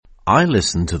I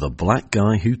listen to the Black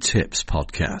Guy Who Tips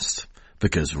podcast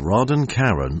because Rod and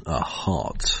Karen are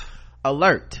hot.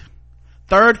 Alert.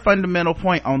 Third fundamental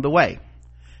point on the way.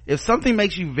 If something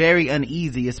makes you very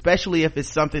uneasy, especially if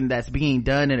it's something that's being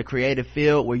done in a creative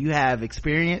field where you have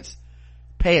experience,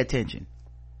 pay attention.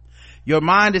 Your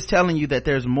mind is telling you that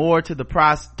there's more to the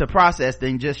process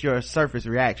than just your surface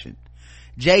reaction.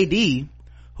 JD,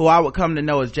 who I would come to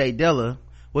know as Jay Dilla,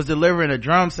 was delivering a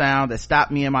drum sound that stopped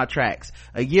me in my tracks.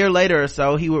 A year later or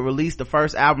so, he would release the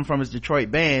first album from his Detroit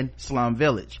band, Slum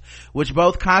Village, which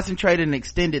both concentrated and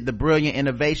extended the brilliant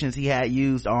innovations he had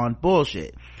used on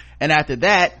Bullshit. And after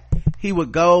that, he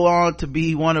would go on to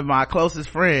be one of my closest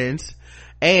friends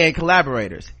and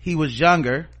collaborators. He was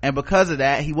younger, and because of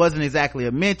that, he wasn't exactly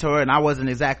a mentor, and I wasn't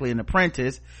exactly an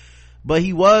apprentice, but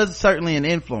he was certainly an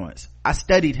influence. I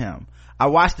studied him. I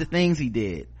watched the things he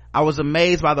did. I was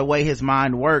amazed by the way his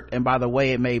mind worked and by the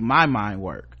way it made my mind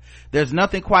work. There's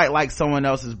nothing quite like someone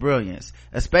else's brilliance,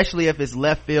 especially if it's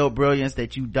left field brilliance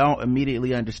that you don't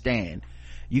immediately understand.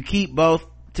 To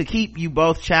keep you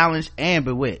both challenged and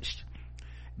bewitched.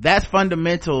 That's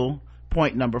fundamental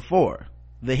point number 4.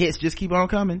 The hits just keep on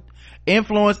coming.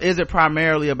 Influence isn't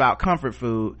primarily about comfort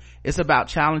food. It's about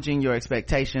challenging your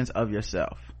expectations of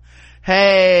yourself.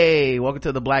 Hey, welcome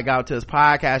to the Black Guy Who Tips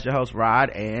podcast. Your host Rod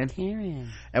and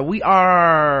Karen, and we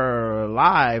are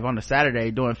live on a Saturday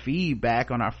doing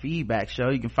feedback on our feedback show.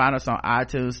 You can find us on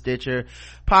iTunes, Stitcher,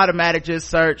 Podomatic.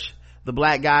 Just search the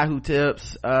Black Guy Who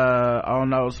Tips on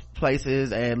those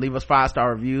places and leave us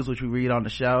 5-star reviews, which we read on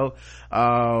the show.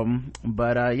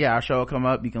 Yeah, our show will come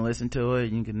up. You can listen to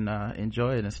it. You can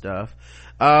enjoy it and stuff.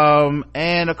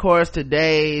 And of course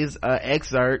today's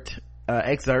excerpt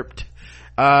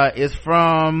is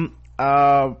from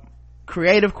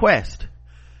Creative Quest,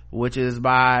 which is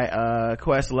by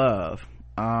Questlove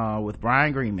with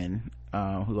Brian Greenman,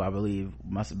 who I believe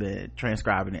must have been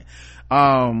transcribing it.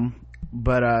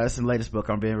 It's the latest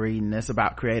book I've been reading. It's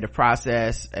about creative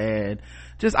process and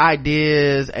just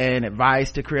ideas and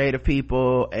advice to creative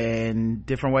people and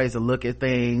different ways to look at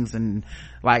things, and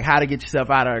like how to get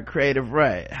yourself out of a creative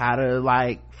rut, how to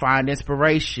like find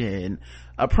inspiration,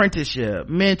 apprenticeship,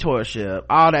 mentorship,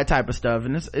 all that type of stuff.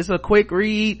 And it's a quick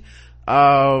read, it's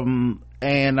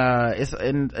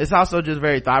also just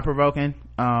very thought-provoking.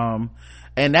 And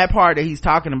that part that he's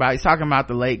talking about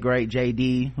the late great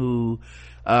JD, who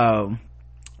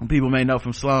people may know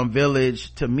from Slum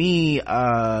Village. To me,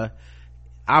 I'm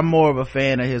more of a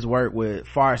fan of his work with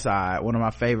Pharcyde, one of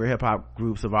my favorite hip-hop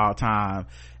groups of all time,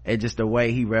 and just the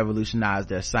way he revolutionized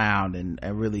their sound and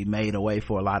really made a way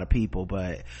for a lot of people.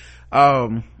 But at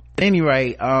any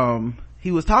rate,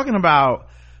 he was talking about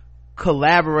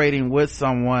collaborating with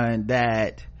someone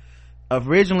that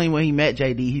originally when he met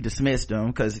JD, he dismissed him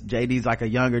because JD's like a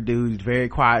younger dude. He's very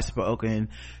quiet spoken.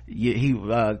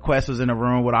 Quest was in a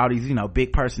room with all these,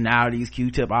 big personalities,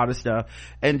 Q-Tip, all this stuff.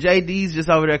 And JD's just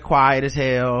over there quiet as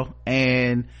hell.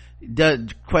 And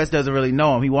Quest doesn't really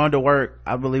know him. He wanted to work,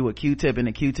 I believe, with Q-Tip, and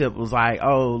the Q-Tip was like,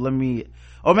 or maybe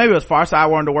it was Pharcyde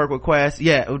wanted to work with Quest.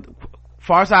 Yeah.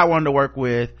 Pharcyde wanted to work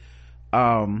with,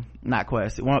 not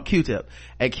Quest, it wanted Q-Tip.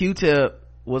 And Q-Tip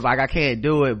was like, I can't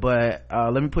do it, but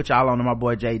let me put y'all on to my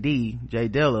boy Jay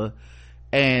Dilla,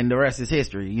 and the rest is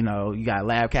history. You got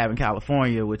Lab Cabin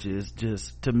California, which is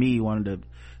just, to me, one of the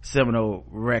seminal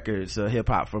records of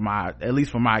hip-hop at least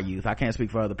for my youth. I can't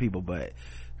speak for other people, but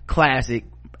classic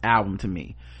album to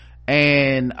me.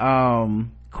 And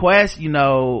Quest,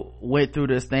 went through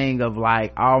this thing of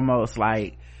like, almost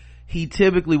like, he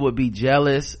typically would be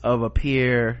jealous of a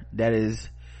peer that is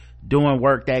doing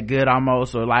work that good,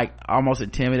 almost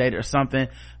intimidated or something.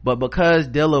 But because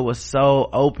Dilla was so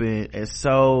open and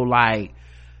so like,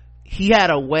 he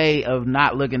had a way of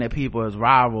not looking at people as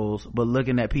rivals, but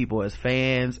looking at people as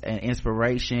fans and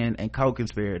inspiration and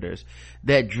co-conspirators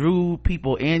that drew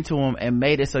people into him and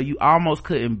made it so you almost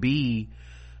couldn't be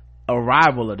a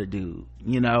rival of the dude,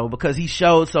 because he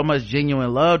showed so much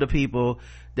genuine love to people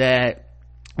that,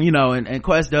 and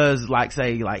Quest does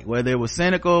whether it was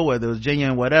cynical, whether it was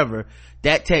genuine, whatever,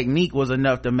 that technique was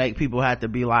enough to make people have to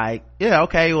be like, yeah,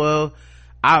 okay, well,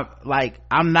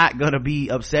 I'm not gonna be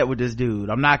upset with this dude.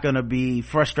 I'm not gonna be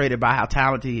frustrated by how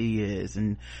talented he is.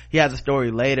 And he has a story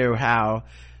later how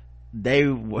they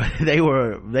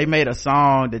made a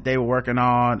song that they were working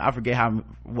on. I forget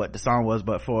what the song was,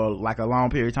 but for like a long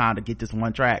period of time to get this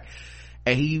one track.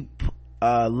 And he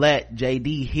let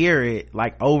JD hear it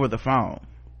like over the phone.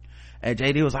 And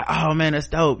JD was like, oh man, that's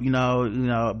dope,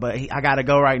 but I gotta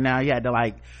go right now. He had to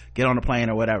like get on the plane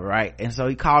or whatever, right? And so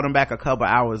he called him back a couple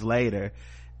hours later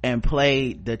and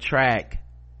played the track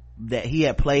that he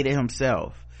had played it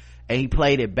himself. and he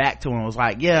played it back to him. It was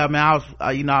like, yeah, man, I was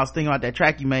I was thinking about that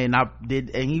track you made,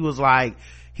 and he was like,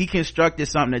 he constructed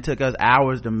something that took us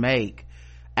hours to make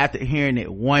after hearing it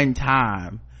one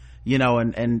time,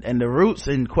 and the Roots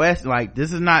in Quest, like,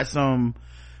 this is not some,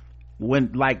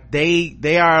 when, like,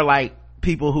 they are like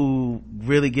people who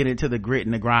really get into the grit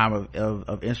and the grime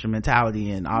of instrumentality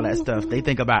and all that stuff. They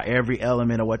think about every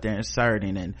element of what they're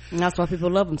inserting, and that's why people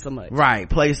love them so much. Right.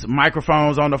 Place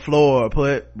microphones on the floor,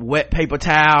 put wet paper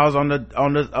towels on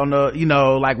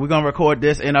the like, we're gonna record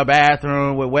this in a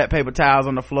bathroom with wet paper towels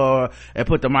on the floor and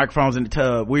put the microphones in the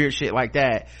tub, weird shit like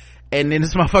that. And then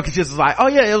this motherfucker just was like, oh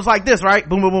yeah, it was like this, right?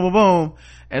 Boom, boom, boom, boom, boom.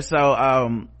 And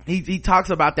so he talks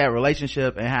about that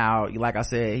relationship and how, like I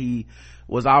said, he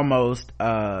was almost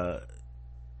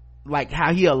like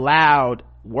how he allowed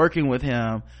working with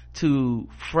him to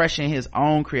freshen his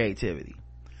own creativity.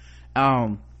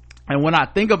 And when I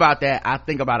think about that, I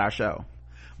think about our show,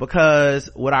 because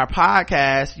with our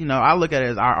podcast, I look at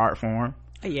it as our art form.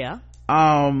 Yeah.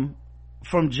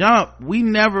 From jump, we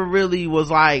never really was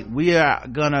like, we are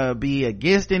gonna be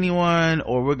against anyone,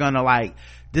 or we're gonna, like,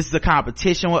 this is a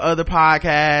competition with other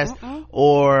podcasts,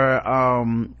 or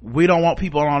we don't want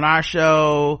people on our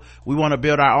show, we want to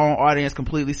build our own audience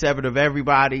completely separate of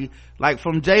everybody. Like,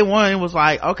 from day one, it was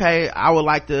like, okay, I would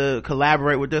like to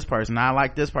collaborate with this person, I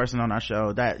like this person on our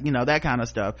show, that that kind of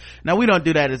stuff. Now, we don't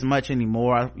do that as much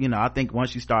anymore. I think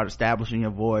once you start establishing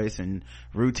your voice and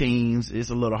routines, it's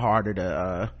a little harder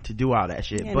to do all that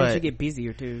shit. But you get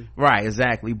busier too. Right,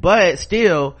 exactly. But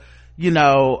still,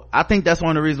 I think that's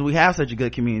one of the reasons we have such a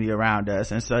good community around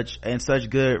us, and such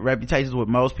good reputations with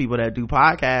most people that do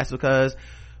podcasts, because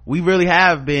we really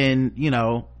have been,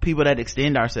 people that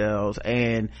extend ourselves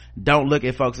and don't look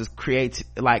at folks as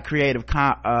creative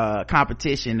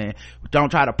competition, and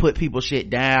don't try to put people shit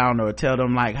down or tell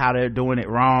them like how they're doing it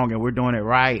wrong and we're doing it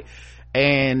right.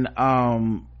 And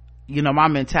my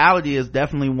mentality is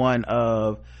definitely one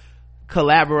of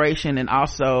collaboration and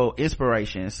also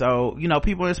inspiration. So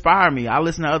people inspire me. I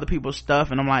listen to other people's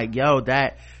stuff and I'm like, yo,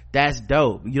 that's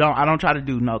dope. I don't try to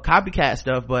do no copycat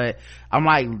stuff, but I'm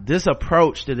like, this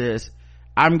approach to this,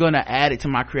 I'm gonna add it to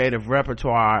my creative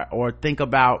repertoire, or think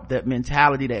about that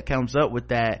mentality that comes up with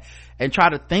that and try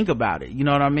to think about it, you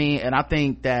know what I mean? And I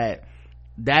think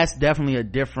that's definitely a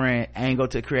different angle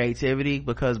to creativity,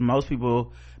 because a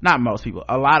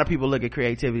lot of people look at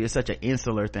creativity as such an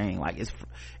insular thing, like it's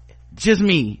just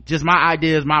me, just my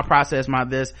ideas, my process, my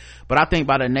this. But I think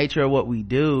by the nature of what we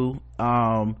do,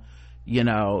 that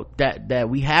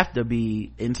we have to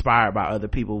be inspired by other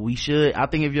people. I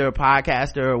think if you're a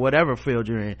podcaster or whatever field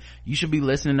you're in, you should be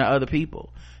listening to other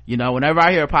people. Whenever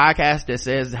I hear a podcast that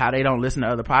says how they don't listen to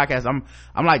other podcasts,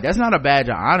 I'm like, that's not a badge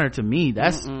of honor to me.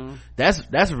 That's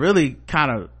really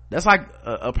that's like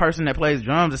a person that plays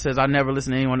drums that says, I never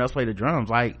listen to anyone else play the drums.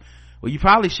 Like, well, you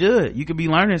probably should. You could be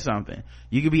learning something.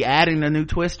 You could be adding a new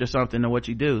twist or something to what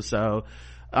you do. So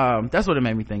that's what it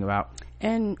made me think about.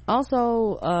 And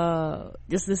also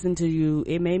just listening to you,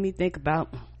 it made me think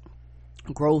about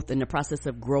growth and the process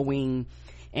of growing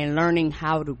and learning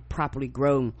how to properly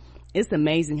grow. It's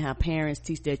amazing how parents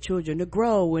teach their children to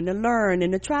grow and to learn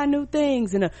and to try new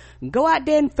things and to go out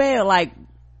there and fail. Like,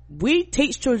 we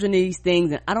teach children these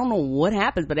things, and I don't know what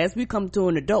happens, but as we come to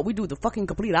an adult, we do the fucking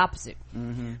complete opposite.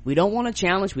 We don't want to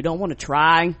challenge, we don't want to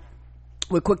try,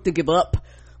 we're quick to give up,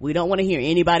 we don't want to hear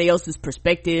anybody else's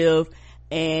perspective,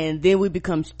 and then we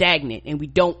become stagnant and we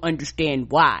don't understand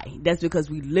why. That's because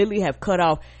we literally have cut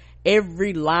off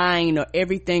every line or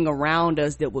everything around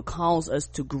us that would cause us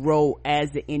to grow as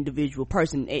the individual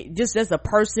person, just as a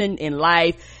person in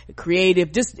life,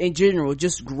 creative, just in general,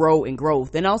 just grow and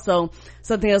growth. And also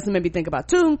something else that made me think about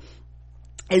too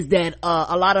is that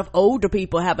a lot of older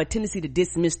people have a tendency to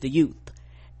dismiss the youth,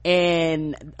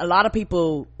 and a lot of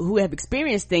people who have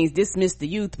experienced things dismiss the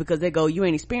youth because they go, you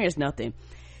ain't experienced nothing.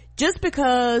 Just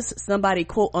because somebody,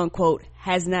 quote unquote,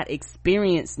 has not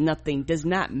experienced nothing does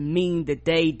not mean that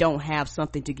they don't have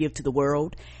something to give to the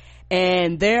world.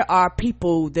 And there are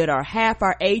people that are half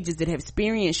our ages that have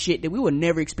experienced shit that we will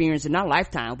never experience in our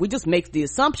lifetime. We just make the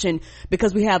assumption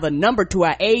because we have a number to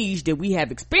our age that we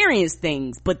have experienced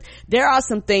things. But there are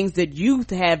some things that youth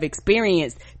have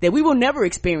experienced that we will never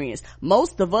experience.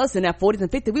 Most of us in our 40s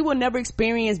and 50s, we will never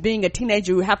experience being a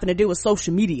teenager who having to deal with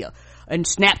social media and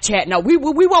Snapchat. Now we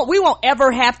won't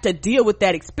ever have to deal with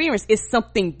that experience. It's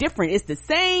something different. It's the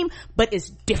same, but it's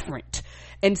different.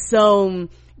 And so,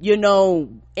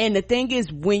 and the thing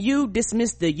is, when you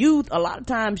dismiss the youth, a lot of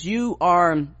times you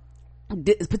are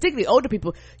particularly older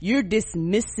people, you're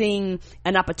dismissing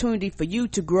an opportunity for you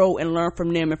to grow and learn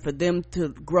from them, and for them to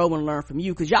grow and learn from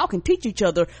you, because y'all can teach each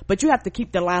other, but you have to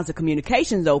keep the lines of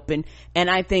communications open. And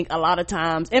I think a lot of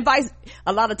times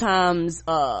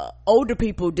older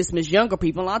people dismiss younger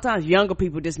people, a lot of times younger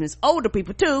people dismiss older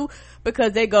people too,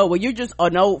 because they go, well, you're just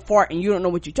an old fart and you don't know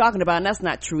what you're talking about, and that's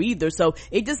not true either. So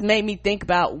it just made me think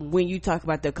about, when you talk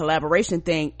about the collaboration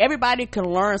thing, everybody can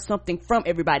learn something from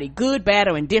everybody, good, bad,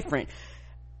 or indifferent.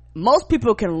 Most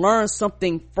people can learn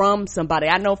something from somebody.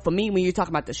 I know for me, when you're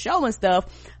talking about the show and stuff,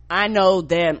 I know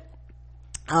that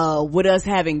with us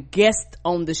having guests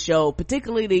on the show,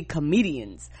 particularly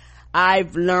comedians,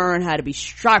 I've learned how to be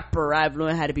sharper, I've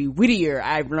learned how to be wittier,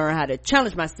 I've learned how to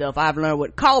challenge myself, I've learned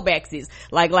what callbacks is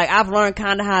like I've learned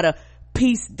kind of how to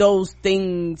piece those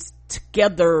things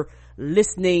together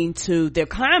listening to their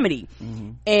comedy.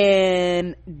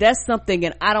 And that's something,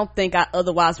 and I don't think I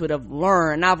otherwise would have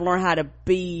learned. I've learned how to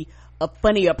be a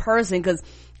funnier person, because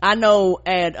I know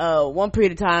at one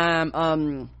period of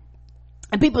time,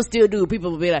 and people still do,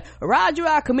 people will be like, Rod, you're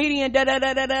our comedian, da da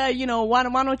da da da, why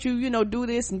don't you do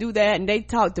this and do that, and they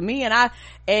talk to me, and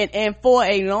and for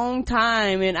a long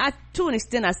time, and to an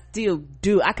extent I still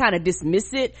do, I kind of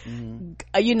dismiss it,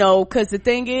 because the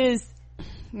thing is,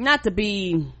 not to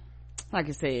be, like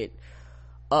I said,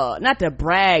 not to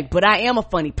brag, but I am a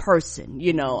funny person,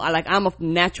 I'm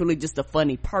naturally just a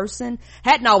funny person.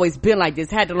 Hadn't always been like this,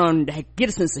 had to learn to get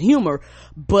a sense of humor,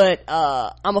 but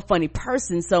I'm a funny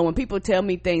person. So when people tell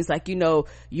me things like,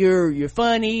 you're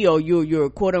funny, or you're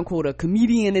quote unquote a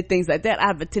comedian and things like that, I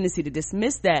have a tendency to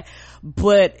dismiss that.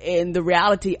 But in the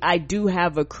reality, I do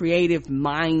have a creative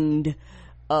mind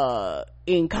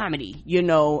in comedy,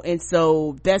 and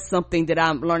so that's something that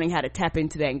I'm learning how to tap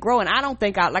into that and grow. And I don't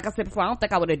think like I said before, I don't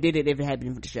think I would have did it if it hadn't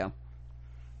been for the show.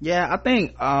 Yeah, I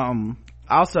think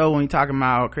also when you're talking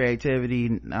about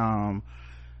creativity,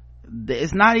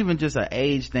 it's not even just an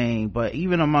age thing, but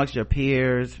even amongst your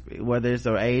peers, whether it's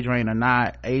an age range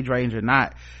or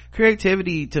not,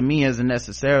 creativity to me isn't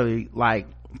necessarily like,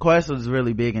 Quest was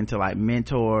really big into like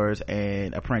mentors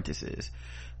and apprentices,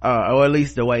 or at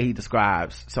least the way he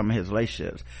describes some of his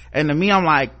relationships. And to me, I'm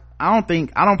like, I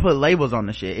don't put labels on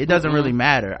the shit. It doesn't really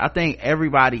matter. I think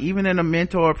everybody, even in a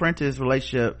mentor apprentice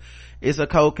relationship, it's a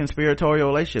co-conspiratorial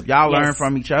relationship. Y'all learn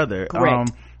from each other.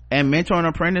 Correct. And mentor and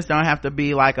apprentice don't have to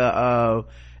be like a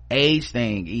age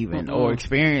thing even, or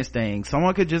experience thing.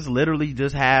 Someone could just literally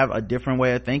just have a different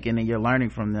way of thinking, and you're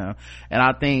learning from them. And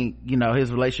I think,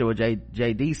 his relationship with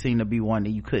JD seemed to be one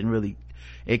that you couldn't really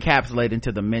encapsulate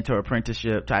into the mentor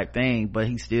apprenticeship type thing, but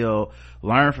he still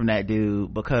learned from that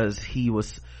dude because he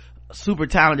was super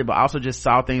talented, but also just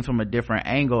saw things from a different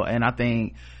angle. And I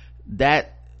think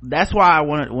that's why I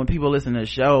want, when people listen to the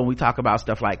show and we talk about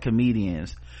stuff like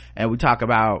comedians, and we talk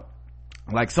about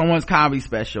like someone's comedy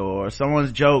special or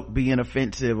someone's joke being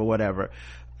offensive or whatever,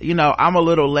 I'm a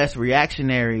little less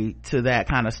reactionary to that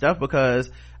kind of stuff, because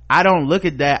I don't look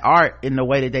at that art in the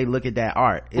way that they look at that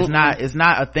art. It's not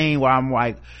a thing where I'm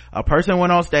like, a person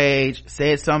went on stage,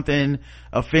 said something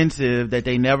offensive that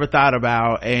they never thought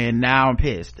about, and now I'm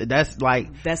pissed. That's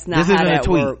not this how that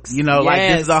works.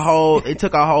 Like this is it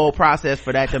took a whole process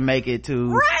for that to make it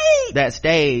to that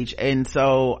stage. And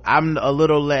so I'm a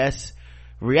little less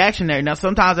reactionary. Now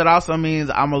sometimes it also means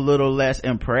I'm a little less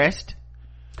impressed,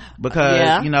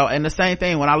 because, and the same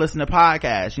thing when I listen to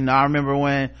podcasts, I remember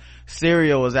when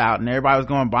Serial was out and everybody was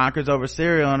going bonkers over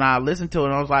Serial, and I listened to it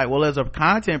and I was like, well, as a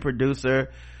content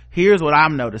producer, here's what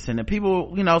I'm noticing. And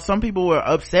people, some people were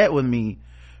upset with me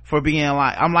for being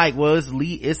like, I'm like, well,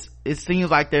 it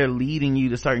seems like they're leading you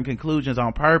to certain conclusions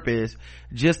on purpose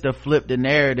just to flip the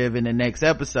narrative in the next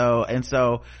episode. And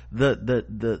so the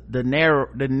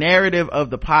narrative of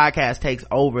the podcast takes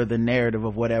over the narrative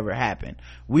of whatever happened.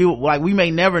 We may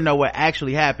never know what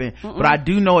actually happened, but I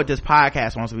do know what this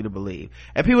podcast wants me to believe.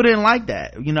 And people didn't like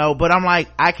that, but I'm like,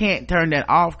 I can't turn that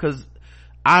off, because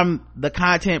I'm the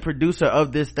content producer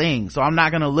of this thing, so I'm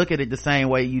not gonna look at it the same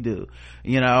way you do,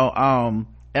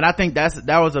 and I think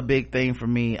that was a big thing for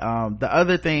me. The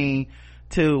other thing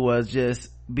too was just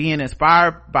being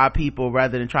inspired by people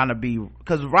rather than trying to be,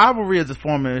 because rivalry is a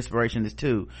form of inspiration is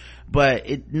too, but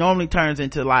it normally turns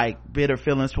into like bitter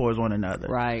feelings towards one another,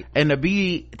 right? And to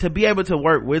be able to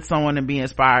work with someone and be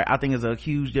inspired, I think is a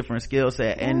huge different skill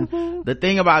set. And the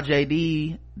thing about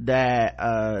JD that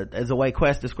as a way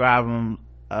Quest described him,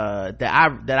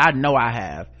 that I know I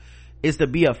have, is to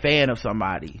be a fan of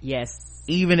somebody. Yes.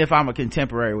 Even if I'm a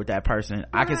contemporary with that person,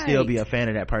 I can still be a fan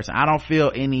of that person. I don't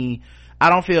feel any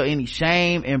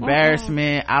shame,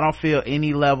 embarrassment. I don't feel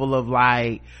any level of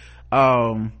like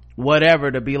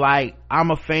whatever to be like,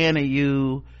 I'm a fan of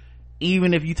you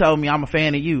even if you told me I'm a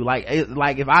fan of you. Like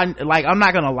if I'm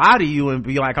not gonna lie to you and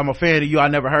be like, I'm a fan of you, I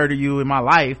never heard of you in my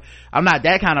life. I'm not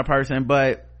that kind of person,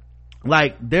 but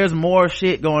like there's more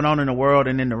shit going on in the world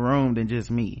and in the room than just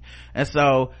me. And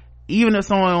so even if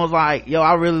someone was like, yo,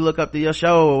 I really look up to your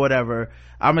show or whatever,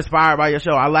 I'm inspired by your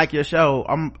show, I like your show,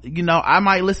 I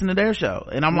might listen to their show,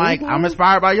 and I'm like, I'm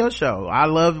inspired by your show, I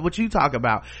love what you talk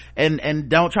about, and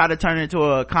don't try to turn it into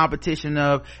a competition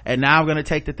of, and now I'm gonna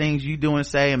take the things you do and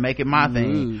say and make it my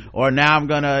thing, or now I'm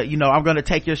gonna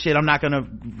take your shit, I'm not gonna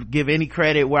give any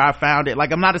credit where I found it.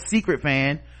 Like, I'm not a secret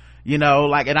fan, and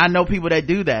I know people that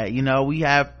do that. We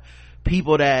have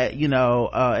people that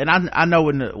and I know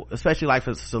when especially like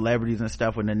for celebrities and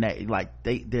stuff, when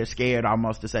they're scared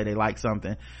almost to say they like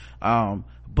something,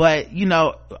 but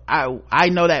I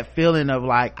know that feeling of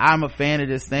like, I'm a fan of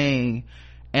this thing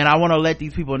and I want to let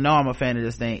these people know I'm a fan of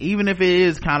this thing, even if it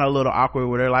is kind of a little awkward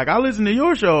where they're like, I listen to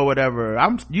your show or whatever,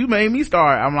 you made me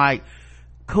start. I'm like,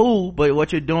 cool, but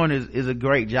what you're doing is a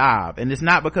great job, and it's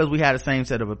not because we had the same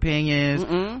set of opinions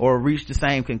or reached the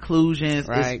same conclusions.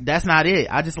 Right. That's not it.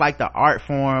 I just like the art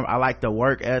form, I like the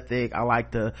work ethic, I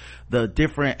like the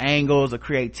different angles of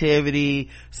creativity,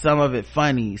 some of it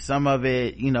funny, some of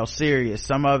it serious,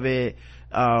 some of it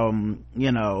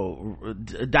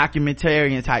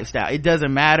documentarian type style. It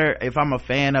doesn't matter. If I'm a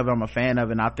fan of it, I'm a fan of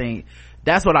it, and I think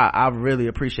that's what I really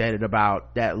appreciated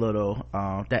about that little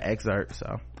that excerpt.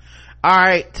 So all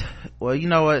right, well, you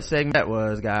know what segment that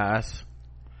was, guys.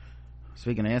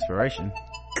 Speaking of inspiration,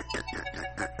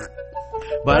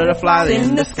 butterflies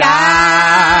in the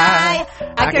sky,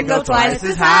 I could go twice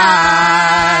as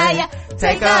high.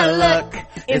 Take a look,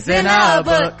 it's in a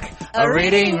book, a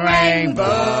reading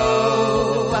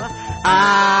rainbow.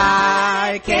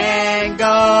 I can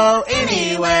go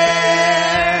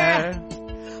anywhere,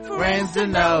 friends to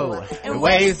know and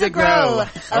ways to grow,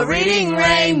 a reading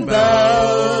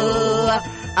rainbow.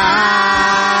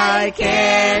 I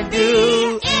can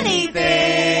do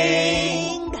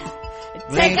anything.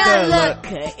 Take a look,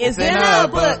 it's in a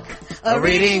book, a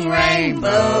reading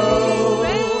rainbow,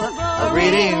 a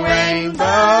reading rainbow.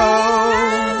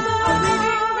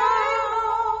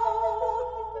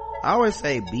 I always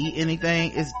say be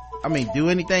anything, do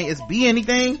anything, it's be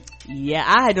anything. Yeah,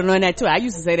 I had to learn that too. I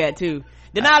used to say that too.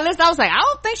 Then I listened, I was like, I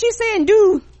don't think she's saying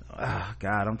do. Oh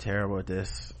God, I'm terrible at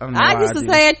this. I used to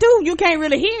say it too. You can't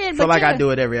really hear it. I feel like I do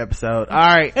it every episode. All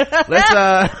right, let's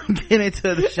get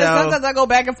into the show. Sometimes I go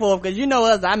back and forth because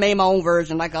us, I made my own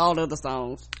version like all the other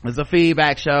songs. It's a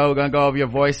feedback show. We're gonna go over your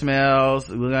voicemails,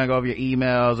 we're gonna go over your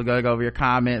emails, we're gonna go over your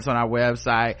comments on our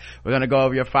website, we're gonna go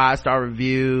over your 5-star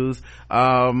reviews,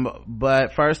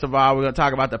 but first of all, we're gonna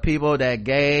talk about the people that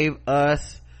gave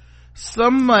us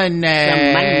some money.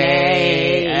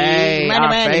 Hey, money,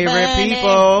 our favorite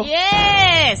people.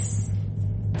 Yes.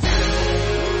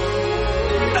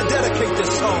 I dedicate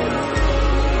this song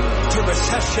to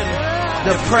recession,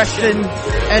 depression,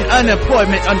 and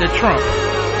unemployment under Trump.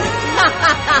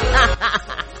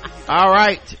 All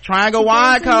right, Triangle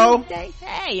Wine Co.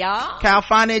 Hey y'all.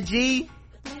 California G,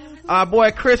 our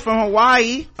boy Chris from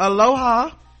Hawaii,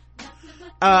 aloha.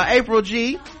 April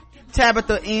G,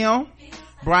 Tabitha M,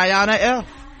 Brianna F,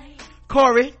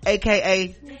 Corey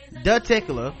aka The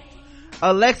Tickler,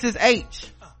 Alexis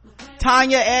H,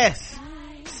 Tanya S,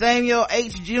 Samuel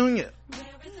H Jr.,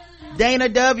 Dana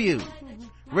W,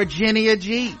 Virginia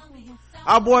G,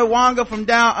 our boy Wonga from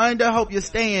Down Under. Hope you're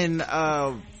staying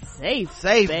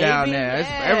safe down there. Yes.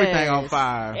 It's everything on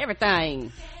fire,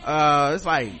 everything. It's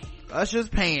like Usher's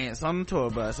pants on the tour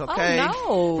bus. Okay.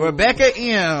 Oh, no. Rebecca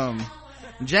M,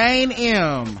 Jane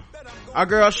M, our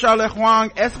girl Charlotte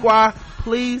Huang Esquire,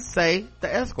 please say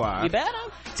the Esquire. You better.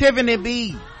 Tiffany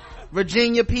B,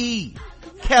 Virginia P,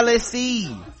 Kelly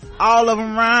C, all of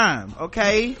them rhyme.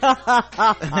 Okay. We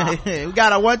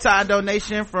got a one-time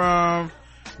donation from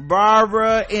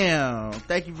Barbara M.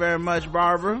 Thank you very much,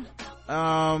 Barbara.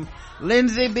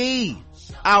 Lindsay B,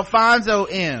 Alfonso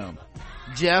M,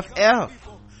 Jeff F,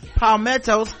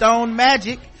 Palmetto Stone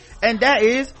Magic, and that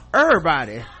is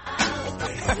everybody.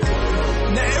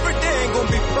 Now every day ain't gonna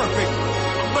be perfect,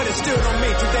 but it still don't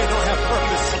mean today don't have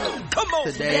purpose. Come on.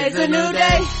 Today's a new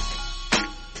day,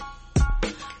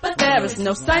 but there is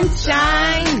no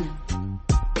sunshine.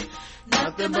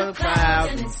 Nothing but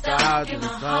clouds and stars and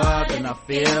fog, and I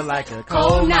feel like a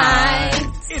cold night.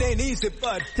 It ain't easy,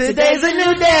 but today's a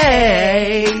new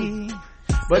day.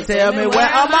 But tell me, where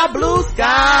are my blue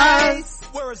skies?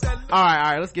 Where is that? All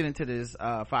right, let's get into this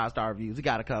 5-star reviews. We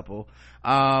got a couple.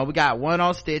 We got 1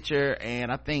 on Stitcher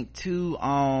and I think 2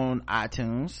 on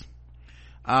iTunes.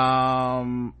 2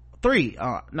 on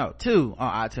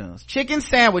iTunes. Chicken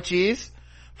sandwiches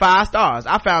 5 stars.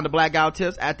 I found the Blackout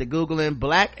Tips after Googling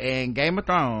Black and Game of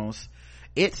Thrones.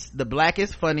 It's the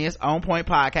blackest, funniest, on point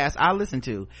podcast I listen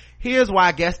to. Here's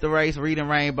why Guess the Race, Reading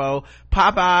Rainbow,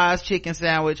 Popeye's chicken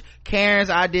sandwich,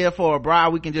 Karen's idea for a bra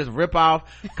we can just rip off,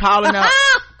 calling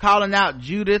out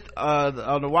Judith,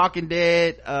 on The Walking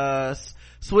Dead,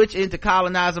 switch into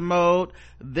colonizer mode,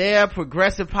 their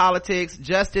progressive politics,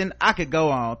 Justin, I could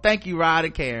go on. Thank you, Rod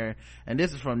and Karen. And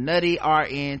this is from Nutty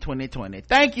RN 2020.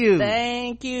 Thank you.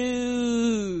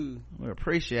 We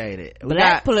appreciate it.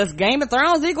 Black plus Game of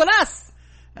Thrones equal us.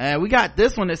 And we got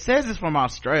this one that says it's from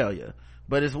Australia,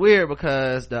 but it's weird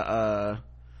because the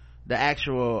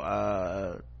actual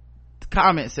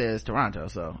comment says Toronto,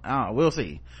 so we'll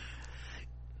see.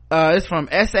 It's from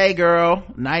SA Girl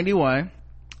 91,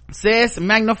 says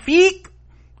magnifique,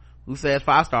 who says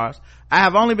 5 stars. I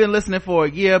have only been listening for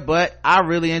a year, but I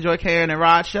really enjoy Karen and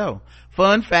Rod's show.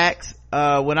 Fun fact,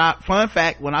 when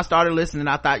I started listening,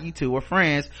 I thought you two were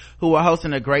friends who were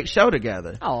hosting a great show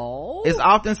together. Oh, it's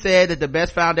often said that the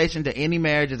best foundation to any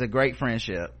marriage is a great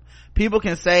friendship. People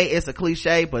can say it's a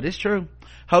cliche, but it's true.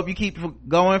 Hope you keep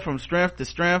going from strength to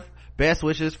strength. Best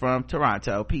wishes from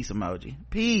Toronto. Peace emoji.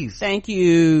 Peace. Thank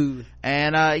you.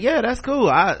 And yeah, that's cool.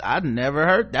 I never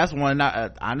heard, that's one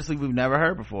honestly we've never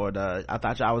heard before. I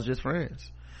thought y'all was just friends.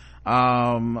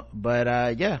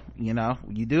 But yeah, you know,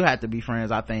 you do have to be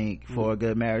friends, I think, for a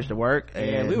good marriage to work.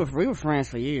 And yeah, we were friends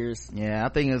for years. Yeah, I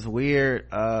think it's weird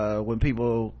when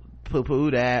people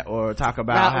poo-poo that or talk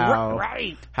about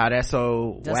how that's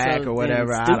so whack or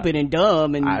whatever. Stupid and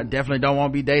dumb. And I definitely don't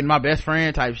want to be dating my best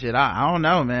friend type shit. I don't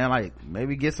know, man. Like,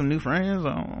 maybe get some new friends.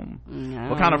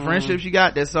 What kind of friendships you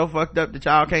got that's so fucked up that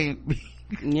y'all can't be?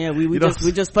 Yeah, we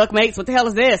just fuck mates. What the hell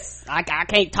is this? I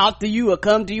can't talk to you or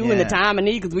come to you in the time of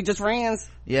need because we just friends.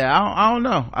 Yeah, I don't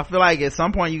know. I feel like at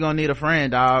some point you're gonna need a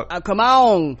friend, dog. Come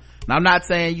on. Now, I'm not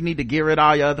saying you need to get rid of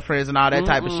all your other friends and all that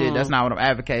type of shit. That's not what I'm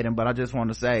advocating, but I just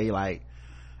want to say, like,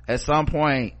 at some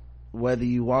point, whether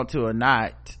you want to or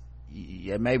not,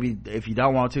 yeah, maybe if you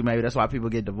don't want to, maybe that's why people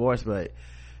get divorced, but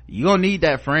you're gonna need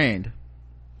that friend.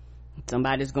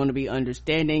 Somebody's going to be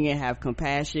understanding and have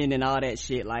compassion and all that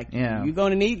shit. Like, yeah, you're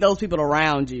going to need those people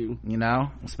around you, you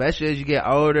know, especially as you get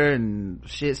older and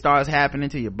shit starts happening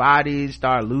to your body, you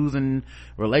start losing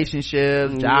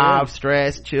relationships, jobs,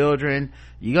 stress, children.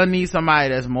 You're gonna need somebody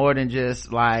that's more than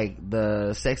just like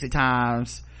the sexy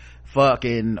times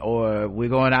fucking, or we're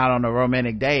going out on a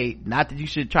romantic date. Not that you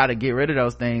should try to get rid of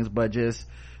those things, but just,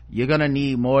 you're gonna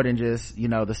need more than just, you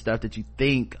know, the stuff that you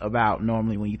think about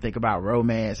normally when you think about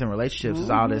romance and relationships.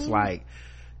 Is all this like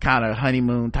kind of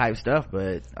honeymoon type stuff,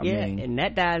 but I mean, and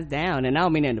that dies down, and I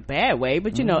don't mean in a bad way,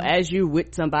 but you know, as you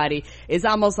with somebody, it's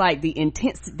almost like the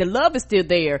love is still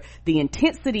there, the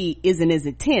intensity isn't as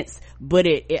intense, but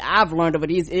I've learned of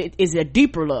it is a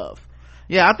deeper love.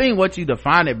 Yeah, I think what you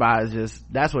define it by is just,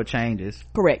 that's what changes.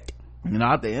 Correct. You know,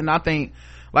 I think,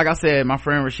 like I said, my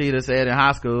friend Rashida said in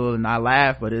high school, and I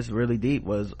laughed, but it's really deep,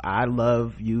 was I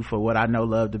love you for what I know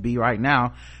love to be right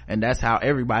now, and that's how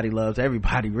everybody loves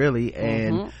everybody, really.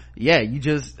 And yeah, you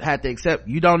just have to accept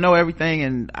you don't know everything,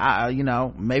 and you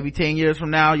know, maybe 10 years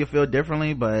from now you'll feel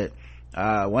differently, but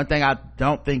one thing I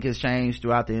don't think has changed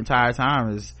throughout the entire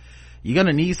time is you're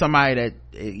gonna need somebody that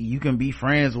you can be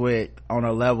friends with on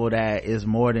a level that is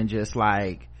more than just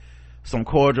like some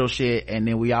cordial shit and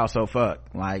then we also fuck.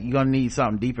 Like, you're gonna need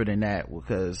something deeper than that,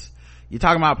 because you're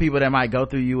talking about people that might go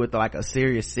through you with like a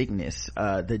serious sickness,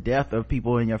 the death of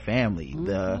people in your family,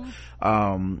 the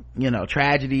you know,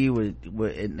 tragedy with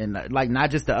and like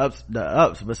not just the ups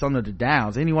but some of the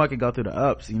downs. Anyone can go through the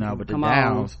ups, you know, but the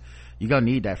downs, you're gonna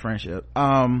need that friendship.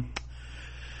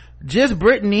 Just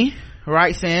Brittany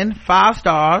writes in 5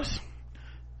 stars.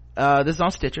 This is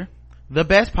on Stitcher. The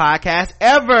best podcast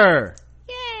ever.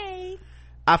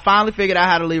 I finally figured out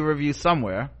how to leave a review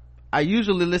somewhere. I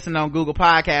usually listen on Google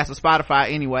Podcasts or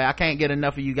Spotify anyway. I can't get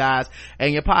enough of you guys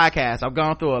and your podcast. I've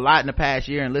gone through a lot in the past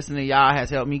year, and listening to y'all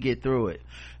has helped me get through it.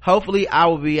 Hopefully I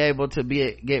will be able to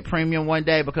get premium one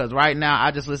day, because right now I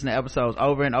just listen to episodes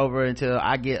over and over until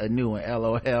I get a new one.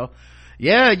 LOL.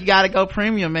 Yeah, you gotta go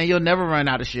premium, man. You'll never run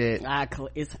out of shit.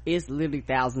 It's literally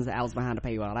thousands of hours behind the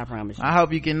paywall, I promise you. I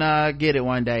hope you can get it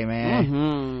one day,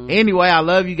 man. Anyway, I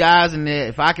love you guys, and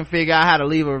if I can figure out how to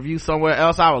leave a review somewhere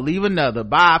else, I will leave another.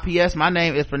 Bye. P.S. My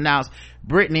name is pronounced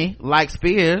Brittany, like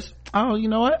Spears. Oh, you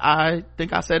know what? I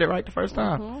think I said it right the first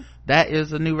time. That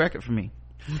is a new record for me.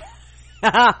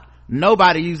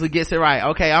 Nobody usually gets it right.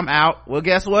 Okay, I'm out. Well,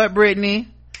 guess what, Brittany?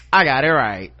 I got it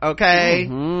right. Okay.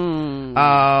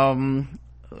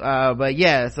 But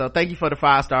yeah, so thank you for the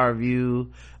 5-star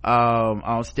review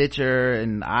on Stitcher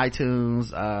and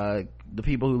iTunes. the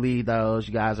people who lead those.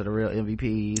 You guys are the real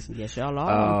MVPs. Yes, y'all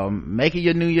are. Make it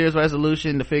your New Year's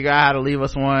resolution to figure out how to leave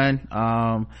us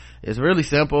one. It's really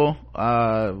simple.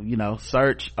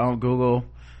 Search on Google,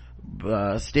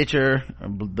 Stitcher,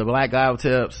 the Black Guy Who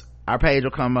Tips. Our page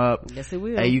will come up. Yes, it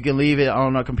will. And you can leave it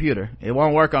on a computer. It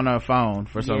won't work on a phone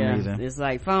for some reason. It's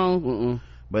like phone.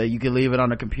 But you can leave it on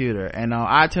the computer. And on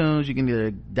iTunes, you can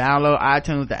either download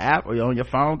iTunes, the app, or on your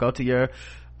phone, go to your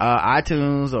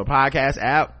iTunes or podcast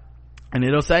app, and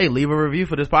it'll say leave a review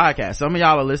for this podcast. Some of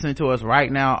y'all are listening to us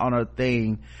right now on a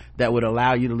thing that would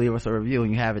allow you to leave us a review,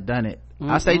 and you haven't done it.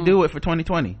 I say do it for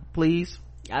 2020, please.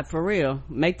 For real,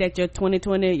 make that your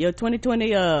 2020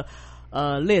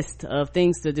 list of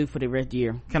things to do for the rest of the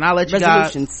year. Can I let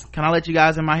you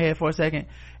guys in my head for a second?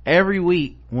 Every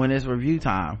week when it's review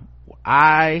time,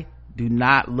 I do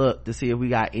not look to see if we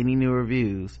got any new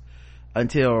reviews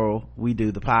until we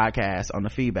do the podcast on the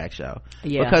feedback show,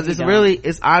 because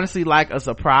it's honestly like a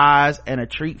surprise and a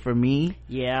treat for me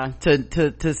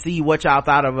to see what y'all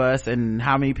thought of us and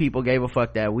how many people gave a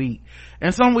fuck that week.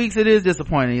 And some weeks it is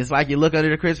disappointing. It's like you look under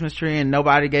the Christmas tree and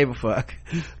nobody gave a fuck.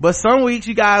 But some weeks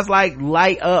you guys like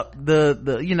light up the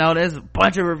there's a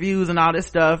bunch of reviews and all this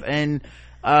stuff, and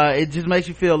it just makes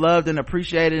you feel loved and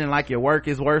appreciated, and like your work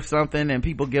is worth something and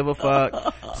people give a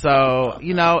fuck. So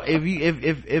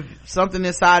if something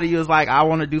inside of you is like, I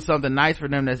want to do something nice for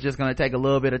them, that's just going to take a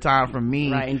little bit of time from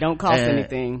me, right, and don't cost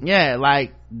anything,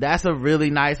 like that's a really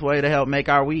nice way to help make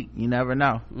our week. You never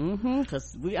know,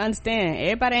 because we understand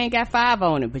everybody ain't got 5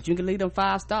 on it, but you can leave them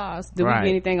 5 stars. Do we get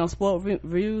anything on sport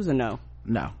reviews or no?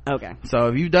 Okay, so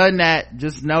if you've done that,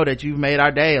 just know that you've made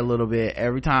our day a little bit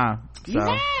every time. So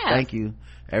thank you.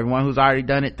 Everyone who's already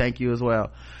done it, thank you as well.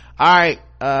 All right,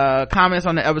 comments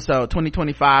on the episode.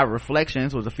 2025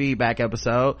 Reflections was a feedback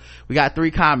episode. We got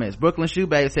 3 comments. Brooklyn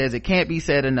Shoebabe says, it can't be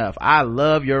said enough. I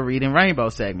love your Reading Rainbow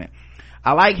segment.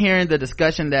 I like hearing the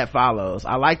discussion that follows.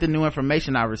 I like the new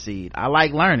information I received. I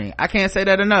like learning. I can't say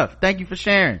that enough. Thank you for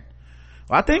sharing.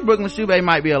 Well, I think Brooklyn Shoebabe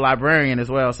might be a librarian as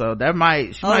well, so she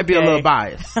might be a little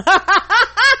biased.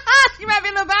 You might be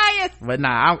a little biased, but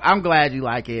nah, I'm glad you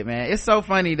like it, man. It's so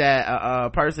funny that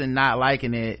a person not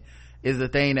liking it is the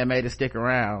thing that made it stick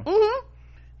around.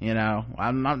 They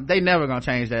never gonna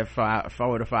change that 5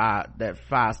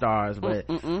 stars, but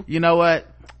you know what,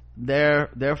 their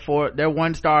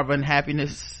 1 star of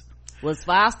unhappiness was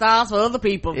 5 stars for other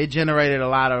people. It generated a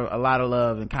lot of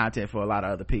love and content for a lot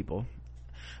of other people.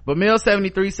 But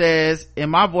Mill73 says, in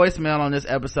my voicemail on this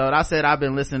episode, I said I've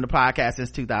been listening to podcasts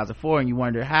since 2004, and you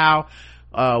wonder how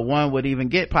one would even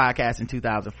get podcasts in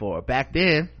 2004. Back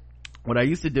then, what I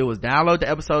used to do was download the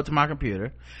episode to my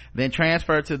computer, then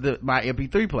transfer to my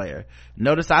MP3 player.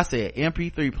 Notice I said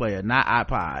MP3 player, not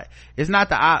iPod. It's not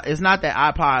that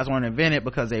iPods weren't invented,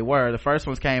 because they were. The first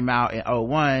ones came out in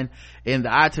 2001 in the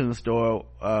iTunes store,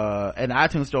 and the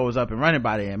iTunes store was up and running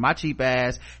by then. My cheap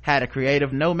ass had a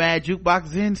Creative Nomad Jukebox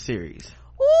Zen series.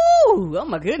 Ooh, oh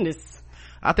my goodness.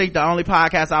 I think the only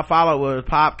podcast I followed was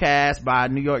Popcast by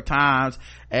New York Times,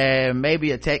 and maybe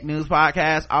a tech news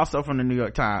podcast, also from the New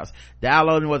York Times.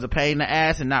 Downloading was a pain in the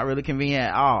ass and not really convenient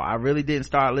at all. I really didn't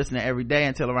start listening every day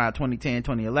until around 2010,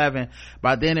 2011.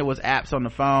 By then it was apps on the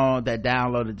phone that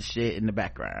downloaded the shit in the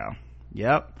background.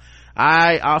 Yep.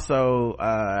 I also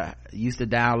used to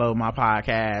download my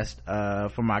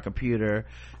podcast from my computer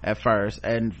at first,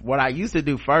 and what I used to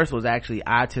do first was actually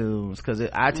iTunes, because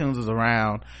iTunes was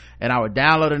around, and I would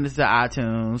download it into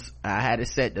iTunes. I had it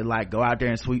set to like go out there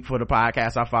and sweep for the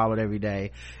podcast I followed every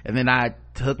day, and then I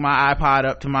took my iPod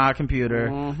up to my computer,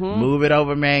 move it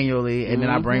over manually, and then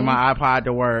I bring my iPod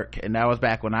to work. And that was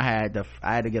back when I had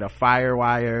to get a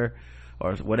FireWire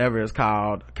or whatever it's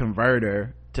called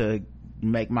converter to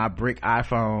make my brick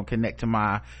iPhone connect to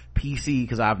my PC,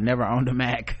 because I've never owned a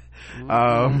Mac.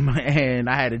 And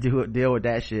I had to deal with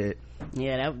that shit.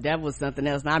 Yeah, that was something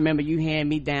else. And I remember you hand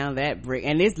me down that brick,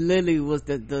 and this literally was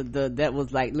that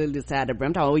was like literally the side of the brick.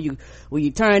 I'm talking when you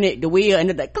turn it, the wheel,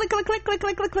 and it's like click click click click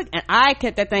click click click. And I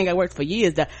kept that thing. I worked for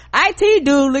years. The IT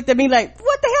dude looked at me like,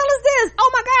 what the hell is this?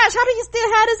 Oh my gosh, how do you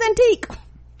still have this antique?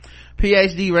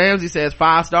 PhD Ramsey says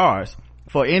 5 stars.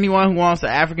 For anyone who wants the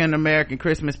African American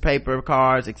Christmas paper,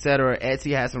 cards, etc.,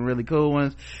 Etsy has some really cool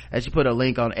ones. And she put a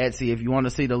link on Etsy. If you want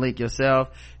to see the link yourself,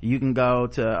 you can go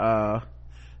to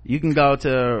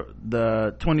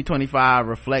the 2025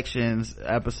 Reflections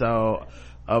episode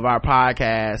of our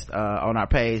podcast on our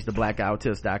page,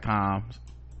 theblackguywhotips.com.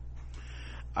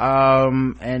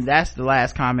 And that's the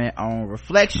last comment on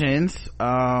Reflections.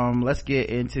 Let's get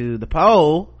into the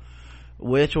poll,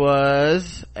 which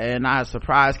was, and I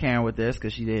surprised Karen with this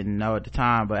because she didn't know at the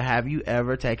time, but have you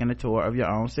ever taken a tour of your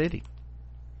own city?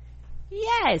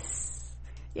 Yes.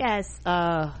 Yes,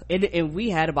 and we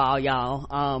had a ball,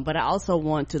 y'all. But I also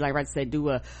want to, like I said, do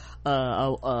I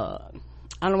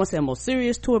don't want to say a more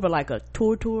serious tour, but like a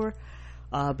tour,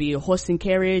 be a horse and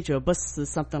carriage or bus or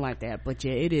something like that. But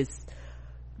yeah, it is,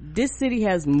 this city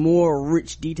has more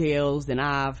rich details than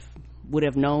I would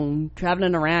have known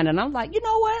traveling around. And I'm like, you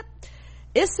know what?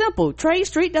 It's simple. Trade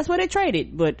Street, that's where they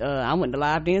traded. But I went to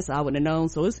Live then, so I wouldn't have known.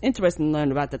 So it's interesting to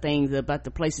learn about the things, about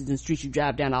the places and streets you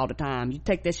drive down all the time. You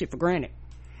take that shit for granted.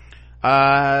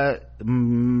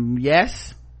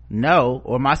 Yes, no,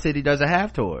 or my city doesn't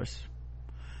have tours.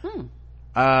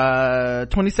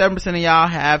 27% of y'all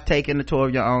have taken the tour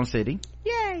of your own city.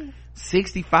 Yay.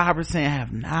 65%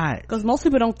 have not. Because most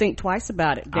people don't think twice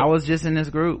about it. I was just in this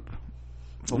group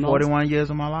for 41 years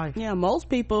of my life. Yeah, most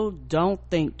people don't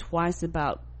think twice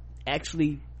about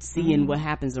actually seeing what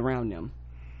happens around them.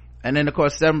 And then of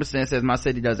course 7% says my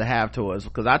city doesn't have tours,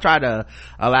 because I try to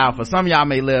allow for some of y'all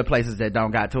may live places that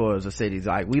don't got tours of cities.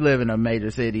 Like we live in a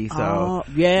major city, so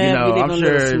yeah, you know, we live I'm in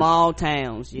sure little small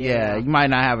towns. Yeah, you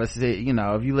might not have a city, you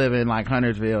know, if you live in like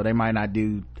Huntersville, they might not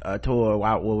do a tour.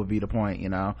 What would be the point, you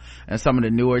know? And some of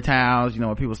the newer towns, you know,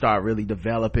 when people start really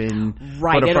developing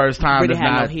for the first time, really there's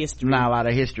not a lot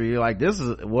of history. Like this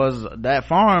was that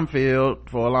farm field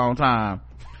for a long time.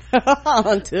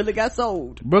 Until it got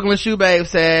sold. Brooklyn Shoe Babe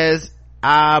says,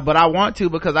 but I want to,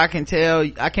 because I can't tell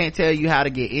you how to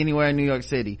get anywhere in New York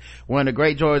City. One of the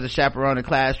great joys of chaperoning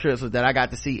class trips was that I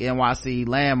got to see NYC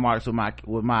landmarks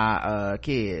with my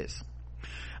kids.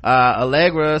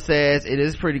 Allegra says it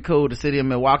is pretty cool. The city of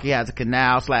Milwaukee has a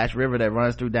canal / river that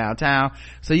runs through downtown,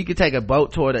 so you can take a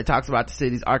boat tour that talks about the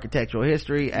city's architectural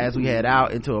history as we head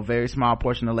out into a very small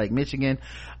portion of Lake Michigan.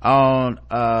 On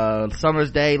summer's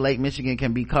day, Lake Michigan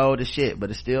can be cold as shit, but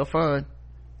it's still fun.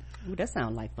 Ooh, that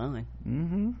sounds like fun.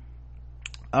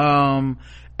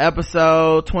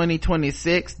 Episode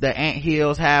 2026, the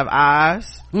Anthills Have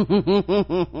Eyes.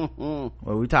 Well,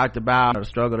 we talked about the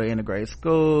struggle to integrate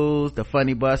schools, the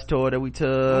funny bus tour that we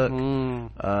took,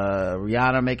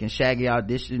 Rihanna making Shaggy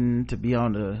audition to be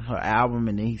on her album,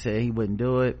 and then he said he wouldn't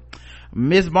do it.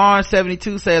 Miss Barnes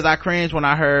 72 says I cringed when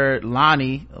I heard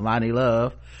Lonnie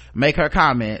Love make her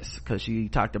comments, because she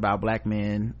talked about black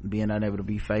men being unable to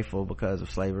be faithful because of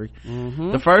slavery.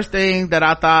 The first thing that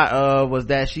I thought of was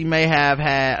that she may have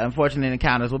had unfortunate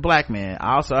encounters with black men.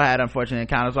 I also had unfortunate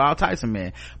encounters with all types of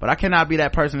men, but I cannot be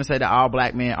that person to say that all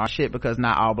black men are shit, because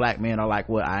not all black men are like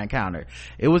what I encountered.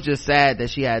 It was just sad that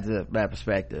she had that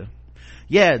perspective.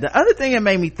 Yeah, the other thing it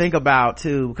made me think about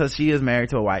too, because she is married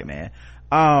to a white man,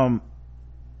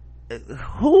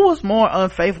 who was more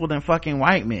unfaithful than fucking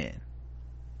white men?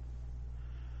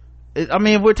 I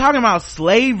mean, if we're talking about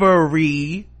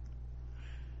slavery,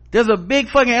 there's a big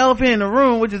fucking elephant in the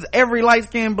room, which is every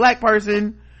light-skinned black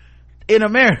person in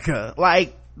America.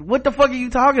 Like, what the fuck are you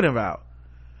talking about?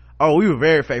 Oh, we were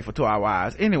very faithful to our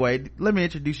wives. Anyway, let me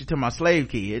introduce you to my slave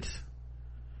kids.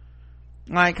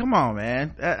 Like, come on,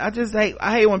 man. I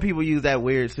hate when people use that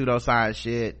weird pseudoscience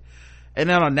shit, and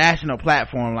then on a national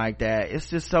platform like that. It's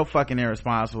just so fucking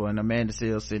irresponsible, and Amanda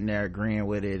Seales sitting there agreeing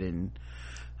with it, and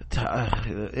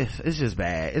it's just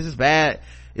bad. It's just bad.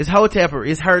 It's her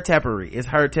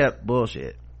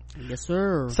bullshit. Yes,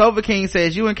 sir. Sofa King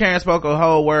says, you and Karen spoke a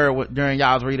whole word during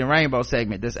y'all's Reading Rainbow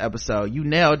segment this episode. You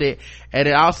nailed it, and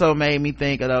it also made me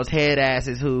think of those head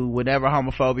asses who, whenever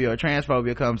homophobia or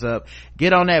transphobia comes up,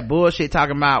 get on that bullshit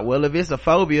talking about, well, if it's a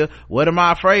phobia, what am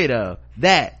I afraid of?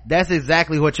 That's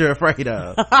exactly what you're afraid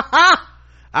of.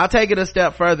 I'll take it a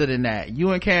step further than that.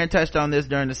 You and Karen touched on this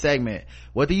during the segment.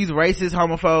 What these racist,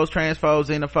 homophobes, transphobes,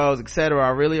 xenophobes, etc.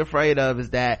 are really afraid of is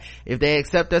that if they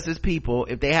accept us as people,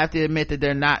 if they have to admit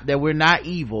that we're not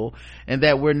evil, and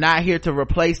that we're not here to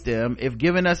replace them, if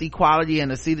giving us equality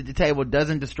and a seat at the table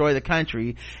doesn't destroy the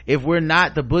country, if we're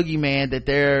not the boogeyman that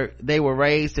they were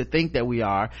raised to think that we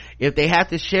are, if they have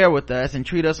to share with us and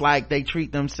treat us like they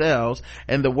treat themselves,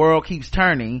 and the world keeps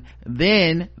turning,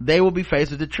 then they will be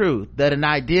faced with the truth that an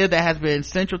idea that has been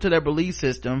central to their belief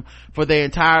system for their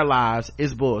entire lives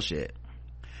is bullshit.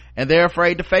 And they're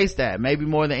afraid to face that, maybe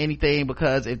more than anything,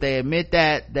 because if they admit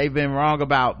that they've been wrong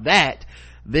about that,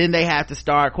 then they have to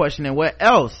start questioning what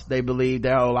else they believe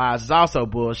their whole lives is also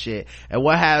bullshit, and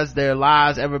what has their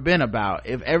lives ever been about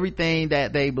if everything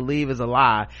that they believe is a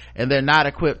lie, and they're not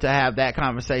equipped to have that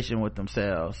conversation with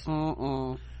themselves.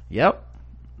 Yep,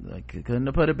 I couldn't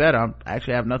have put it better. I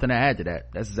actually have nothing to add to that.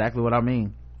 That's exactly what I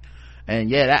mean.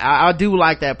 And yeah, I do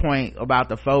like that point about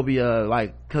the phobia,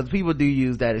 like, because people do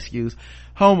use that excuse.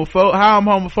 How I'm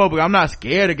homophobic, I'm not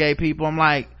scared of gay people. I'm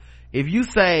like, if you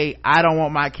say I don't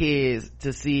want my kids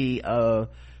to see a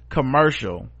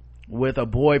commercial with a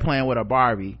boy playing with a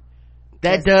Barbie,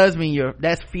 That does mean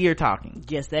that's fear talking.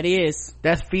 Yes, that is.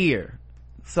 That's fear.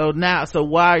 So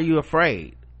why are you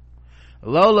afraid?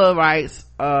 Lola writes,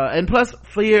 and plus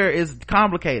fear is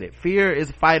complicated. Fear is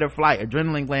fight or flight.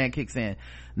 Adrenaline gland kicks in.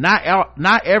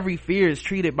 Not every fear is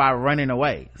treated by running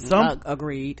away.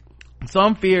 Agreed.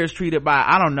 Some fear is treated by,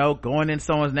 I don't know, going in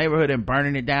someone's neighborhood and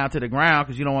burning it down to the ground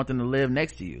because you don't want them to live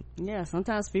next to you. Yeah,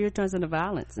 sometimes fear turns into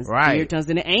violence. And right. Fear turns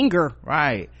into anger.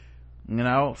 Right.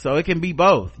 So it can be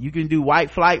both. You can do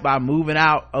white flight by moving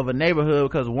out of a neighborhood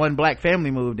because one black family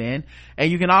moved in.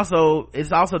 And you can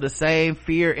it's also the same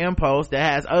fear impulse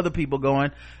that has other people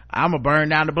going, I'm gonna burn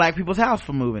down the black people's house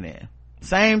for moving in.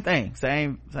 Same thing.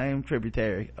 Same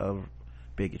tributary of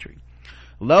bigotry.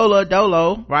 Lola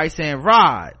Dolo writes in,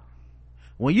 Rod,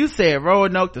 when you said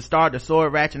Roanoke to start the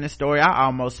sword ratcheting story, I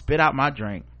almost spit out my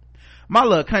drink. My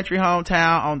little country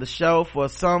hometown on the show for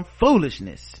some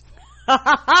foolishness.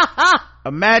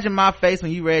 Imagine my face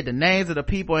when you read the names of the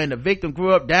people and the victim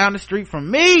grew up down the street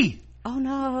from me. Oh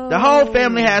no. The whole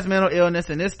family has mental illness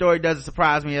and this story doesn't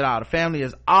surprise me at all. The family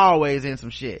is always in some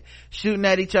shit. Shooting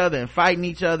at each other and fighting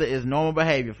each other is normal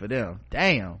behavior for them.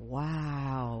 Damn.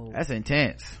 Wow. That's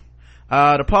intense.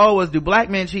 The poll was, do black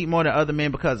men cheat more than other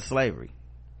men because of slavery?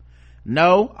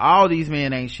 No, all these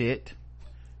men ain't shit.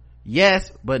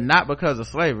 Yes, but not because of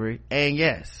slavery. And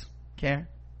yes. Karen?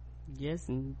 Yes,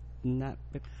 and not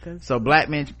because. So black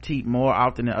men cheat more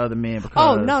often than other men because.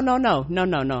 Oh, no.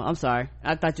 I'm sorry.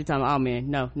 I thought you were talking about all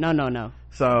men. No.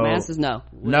 So. My answer's no.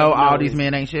 No, all these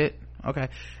men ain't shit? Okay.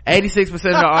 86% of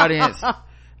the audience,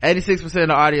 86% of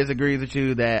the audience agrees with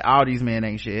you that all these men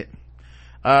ain't shit.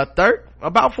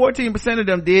 About 14% of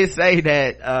them did say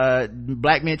that,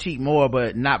 black men cheat more,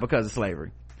 but not because of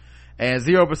slavery. And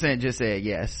 0% just said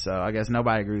yes. So I guess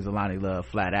nobody agrees with Lonnie Love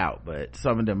flat out, but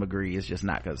some of them agree it's just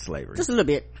not because of slavery. Just a little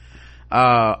bit.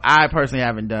 I personally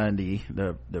haven't done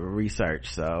the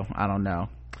research, so I don't know.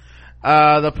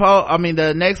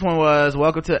 The next one was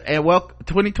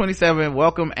 2027,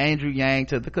 welcome Andrew Yang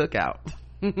to the cookout.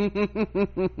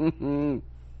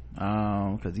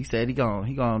 Cause he said he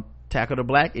gonna tackle the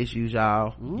black issues,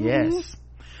 y'all. Yes.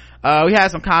 We had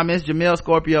some comments. Jamil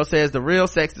Scorpio says the real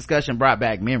sex discussion brought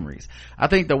back memories. I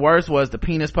think the worst was the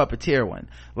penis puppeteer one.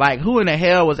 Like, who in the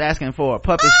hell was asking for a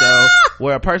puppet show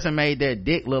where a person made their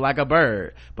dick look like a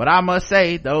bird? But I must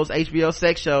say, those HBO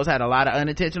sex shows had a lot of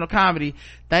unintentional comedy.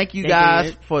 Thank you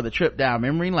guys for the trip down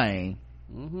memory lane.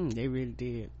 They really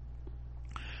did.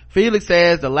 Felix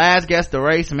says, the last guest the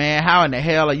race, man. How in the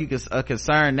hell are you a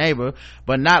concerned neighbor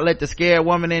but not let the scared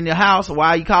woman in your house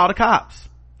while you call the cops?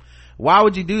 Why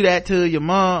would you do that to your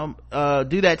mom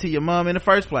in the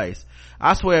first place?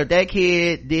 I swear if that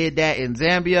kid did that in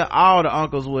Zambia, all the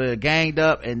uncles would ganged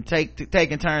up and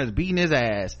taking turns beating his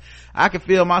ass. I can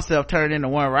feel myself turning into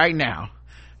one right now.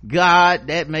 God,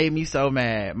 that made me so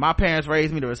mad. My parents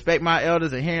raised me to respect my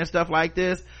elders, and hearing stuff like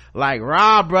this, like,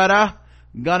 "Rah, brother,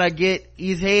 gonna get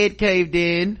his head caved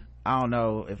in." I don't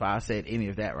know if I said any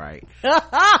of that right.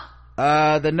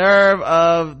 The nerve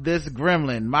of this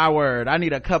gremlin. My word, I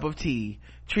need a cup of tea.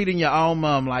 Treating your own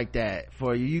mom like that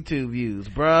for your YouTube views,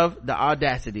 bruv. The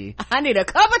audacity. I need a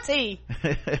cup of tea.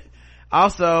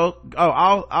 Also,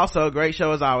 great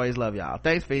show as always. Love y'all.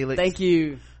 Thanks, Felix. Thank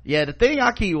you. Yeah, the thing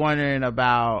I keep wondering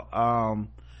about,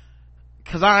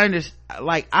 cause I understand,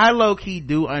 like, I low-key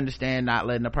do understand not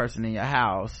letting a person in your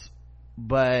house,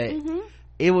 but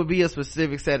it would be a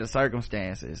specific set of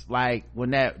circumstances. Like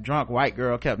when that drunk white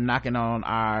girl kept knocking on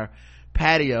our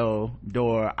patio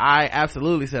door, I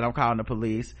absolutely said, I'm calling the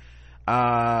police.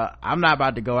 I'm not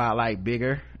about to go out like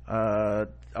bigger.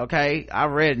 Okay, I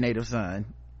read Native Son.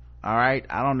 All right,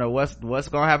 I don't know what's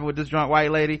gonna happen with this drunk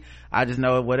white lady. I just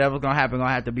know whatever's gonna happen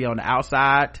gonna have to be on the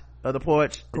outside of the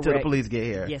porch until the police get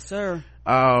here. Yes, sir.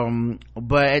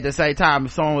 But at the same time,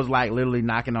 if someone was like literally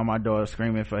knocking on my door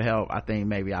screaming for help, I think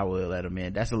maybe I would let them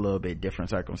in. That's a little bit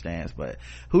different circumstance, but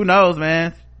who knows,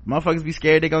 man? Motherfuckers be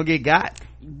scared they're gonna get got.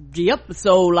 Yep.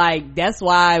 So like, that's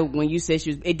why when you said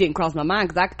it didn't cross my mind,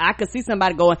 because I could see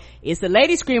somebody going, it's a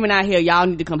lady screaming out here, y'all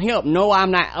need to come help. No, I'm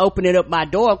not opening up my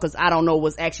door because I don't know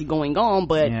what's actually going on,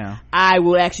 but I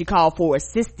will actually call for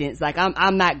assistance. Like,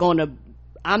 I'm not gonna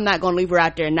leave her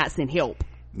out there and not send help.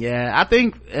 Yeah, I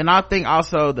think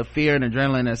also the fear and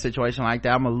adrenaline in a situation like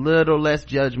that, I'm a little less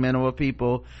judgmental of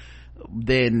people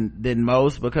than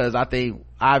most, because I think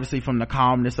obviously from the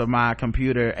calmness of my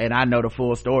computer, and I know the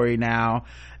full story now,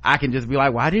 I can just be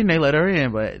like, why didn't they let her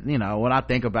in? But you know, when I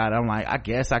think about it, I'm like, I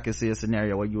guess I could see a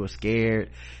scenario where you were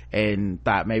scared and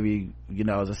thought maybe, you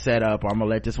know, it was a setup, or I'm gonna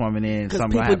let this woman in, because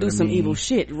people do some evil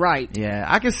shit, right? Yeah,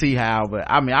 I can see how, but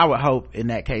I mean, I would hope in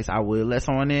that case I would let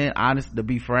someone in. Honest, to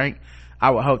be frank, I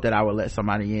would hope that I would let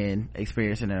somebody in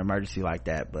experiencing an emergency like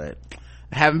that, but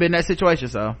I haven't been in that situation,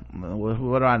 so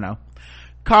what do I know?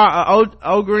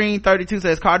 O Green 32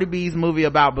 says Cardi B's movie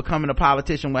about becoming a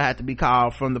politician would have to be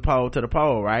called From the Pole to the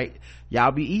Pole, right?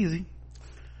 Y'all be easy.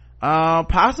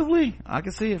 Possibly. I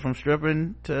can see it, from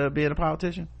stripping to being a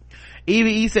politician.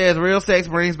 EVE says real sex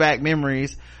brings back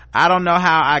memories. I don't know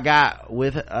how I got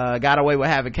away with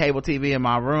having cable TV in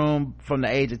my room from the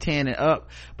age of 10 and up,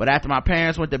 but after my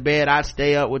parents went to bed, I'd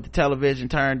stay up with the television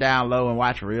turned down low and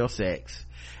watch real sex.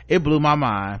 It blew my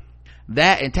mind.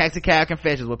 That and Taxi Cab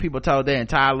Confessions, where people told their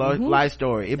entire life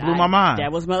story. It blew my mind.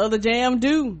 That was my other jam,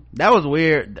 dude. That was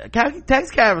weird.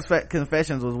 Taxi Cab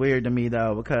Confessions was weird to me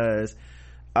though, because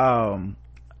I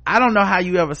don't know how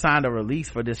you ever signed a release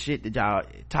for this shit that y'all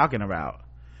talking about.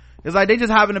 It's like they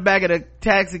just hop in the back of the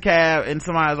taxi cab and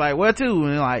somebody's like, where to?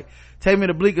 And they're like, take me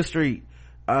to Bleecker Street.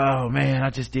 Oh man, I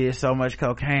just did so much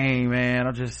cocaine,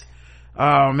 man.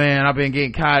 Oh man, I've been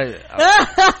getting caught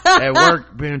at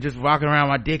work, been just walking around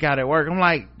my dick out at work. I'm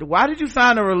like, why did you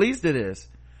sign a release to this?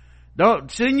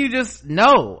 Shouldn't you just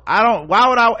know? Why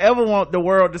would I ever want the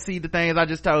world to see the things I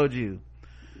just told you?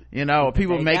 You know,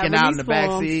 people making out in the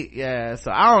back seat. Yeah, so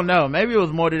I don't know, maybe it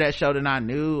was more to that show than I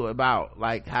knew about,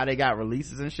 like how they got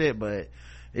releases and shit, but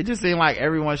it just seemed like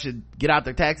everyone should get out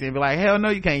their taxi and be like, hell no,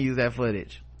 you can't use that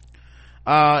footage.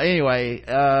 Anyway,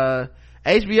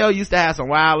 HBO used to have some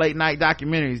wild late night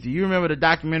documentaries. Do you remember the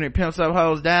documentary Pimps Up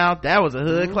Hoes Down? That was a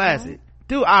hood classic.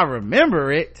 Dude, I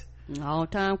remember it. All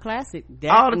time classic.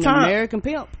 All the time. American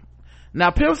Pimp. Now,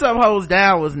 Pimps Up Hoes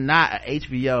Down was not an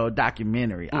HBO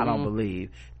documentary, I don't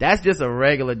believe. That's just a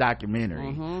regular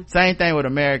documentary. Same thing with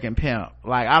American Pimp.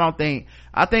 Like, I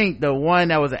think the one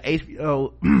that was an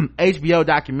HBO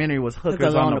documentary was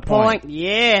Hookers on the Point.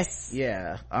 Yes.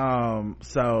 Yeah.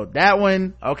 So that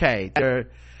one, okay.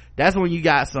 That's when you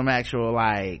got some actual,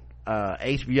 like,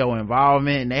 HBO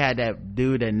involvement, and they had that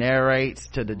dude that narrates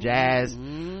to the jazz.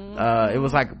 It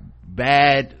was like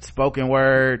bad spoken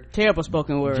word, terrible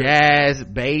spoken word, jazz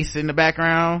bass in the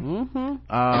background. You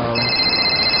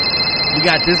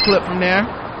got this clip from there.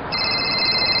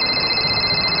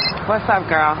 What's up,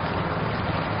 girl?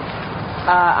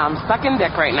 I'm sucking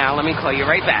dick right now. Let me call you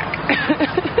right back.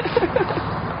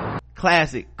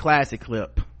 classic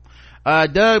clip.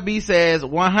 Doug B says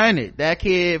 100. That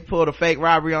kid pulled a fake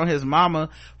robbery on his mama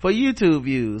for YouTube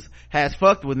views. Has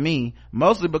fucked with me,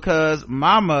 mostly because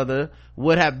my mother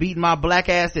would have beaten my black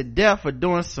ass to death for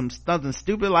doing something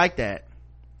stupid like that.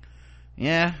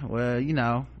 Yeah, well, you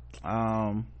know,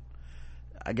 I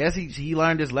guess he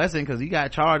learned his lesson because he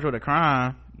got charged with a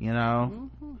crime, you know.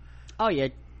 Oh yeah,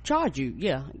 charge you.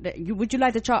 Yeah, would you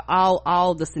like to charge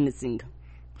all the sentencing?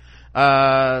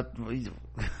 Oh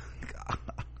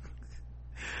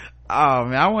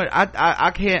man,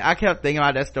 I kept thinking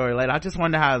about that story later. I just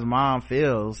wonder how his mom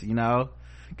feels, you know,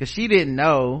 because she didn't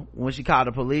know when she called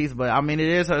the police, but I mean, it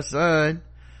is her son,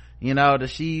 you know.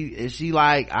 Is she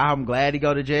like, I'm glad he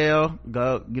go to jail,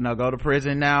 go to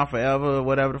prison now forever or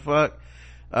whatever the fuck,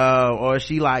 or is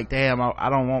she like, damn, I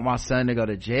don't want my son to go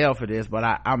to jail for this, but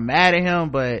I'm mad at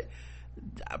him, but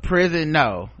prison,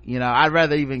 no, you know.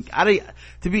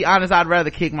 To be honest, I'd rather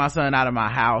kick my son out of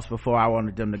my house before I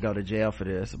wanted them to go to jail for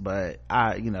this, but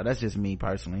that's just me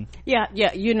personally. Yeah,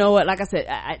 you know what, like I said,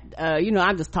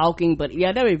 I'm just talking, but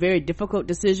yeah, that would be a very difficult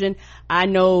decision. I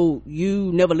know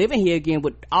you never living here again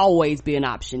would always be an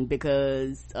option,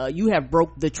 because you have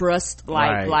broke the trust,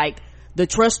 like the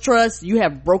trust, you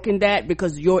have broken that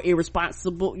because you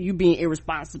being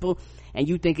irresponsible, and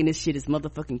you thinking this shit is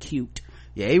motherfucking cute.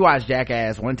 Yeah, he watched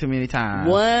Jackass one too many times.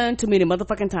 One too many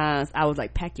motherfucking times. I was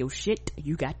like, pack your shit,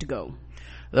 you got to go.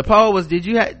 The poll was, did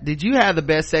you have the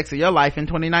best sex of your life in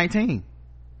 2019?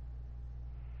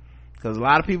 Because a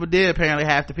lot of people did, apparently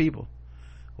half the people.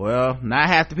 Well, not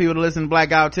half the people that listen to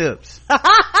Blackout Tips.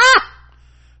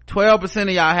 12%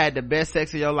 of y'all had the best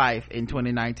sex of your life in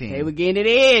 2019. They were getting it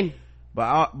in.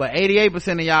 But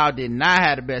 88% of y'all did not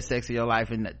have the best sex of your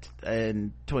life in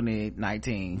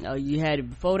 2019. Oh, you had it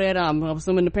before that? I'm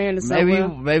assuming the parents.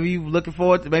 Maybe you looking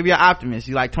forward to, maybe you're optimist.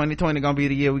 You like 2020 gonna be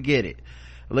the year we get it.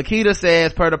 Lakita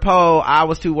says, per the poll, I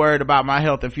was too worried about my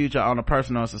health and future on a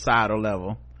personal and societal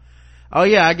level. Oh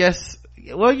yeah, I guess.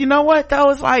 Well, you know what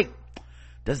though? It's like,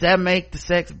 does that make the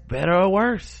sex better or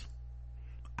worse?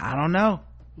 I don't know.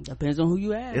 Depends on who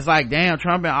you ask. It's like, damn,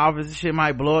 Trump in office, this shit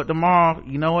might blow up tomorrow.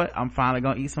 You know what? I'm finally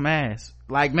gonna eat some ass.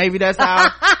 Like, maybe that's how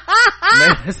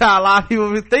a lot of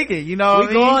people be thinking, you know what I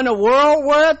mean? We going to World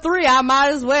War III, I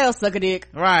might as well suck a dick.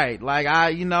 Right. Like,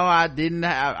 I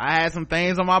had some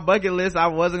things on my bucket list I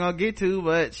wasn't gonna get to,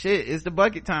 but shit, it's the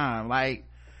bucket time. Like,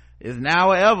 It's now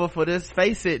or ever for this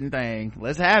face sitting thing.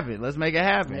 Let's have it. Let's make it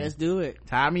happen. Let's do it.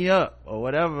 Tie me up or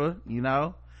whatever, you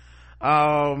know.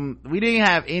 We didn't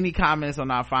have any comments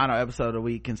on our final episode of the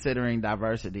week considering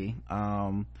diversity.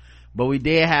 But we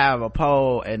did have a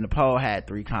poll, and the poll had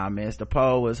 3 comments. The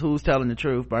poll was, who's telling the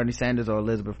truth, Bernie Sanders or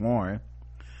Elizabeth Warren?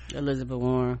 Elizabeth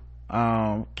Warren.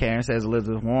 Karen says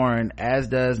Elizabeth Warren, as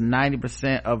does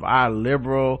 90% of our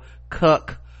liberal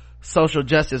cuck social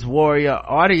justice warrior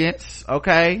audience.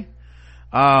 Okay.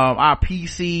 Our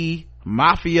PC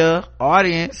mafia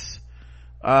audience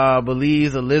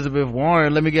believes Elizabeth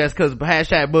Warren. Let me guess, because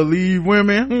hashtag believe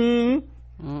women.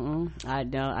 I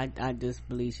don't. I just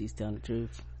believe she's telling the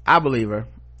truth. I believe her.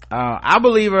 I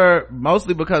believe her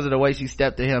mostly because of the way she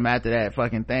stepped to him after that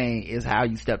fucking thing is how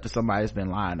you step to somebody that's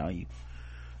been lying on you.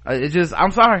 It's just,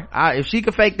 I'm sorry. If she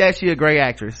could fake that, she a great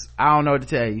actress. I don't know what to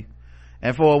tell you.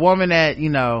 And for a woman that, you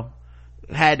know,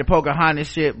 had the Pocahontas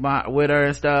shit with her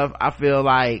and stuff, I feel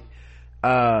like,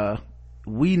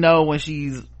 we know when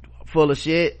she's full of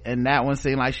shit, and that one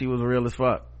seemed like she was real as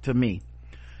fuck to me.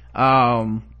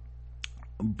 But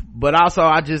also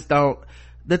I just don't,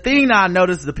 the thing that I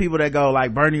noticed, the people that go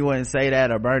like Bernie wouldn't say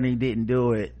that or Bernie didn't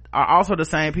do it are also the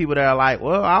same people that are like,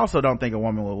 well, I also don't think a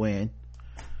woman would win.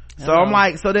 So I'm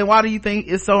like, so then why do you think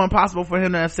it's so impossible for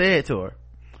him to have said to her?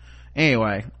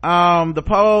 Anyway, the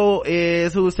poll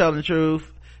is, who's telling the truth?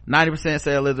 90%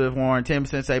 say Elizabeth Warren,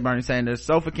 10% say Bernie Sanders.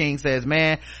 Sofa King says,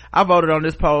 man, I voted on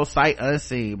this poll sight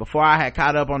unseen before I had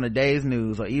caught up on the day's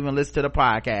news or even listened to the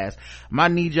podcast. My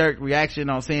knee-jerk reaction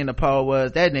on seeing the poll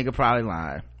was, that nigga probably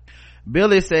lying.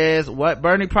 Billy says, what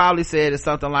Bernie probably said is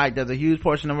something like, there's a huge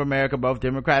portion of America, both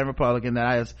Democrat and Republican,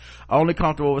 that is only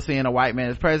comfortable with seeing a white man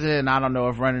as president, and I don't know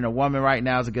if running a woman right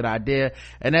now is a good idea.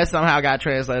 And that somehow got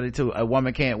translated to, a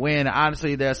woman can't win. And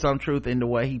honestly, there's some truth into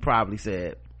what he probably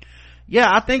said.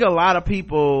 Yeah, I think a lot of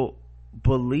people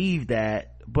believe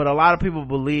that, but a lot of people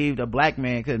believed a black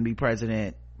man couldn't be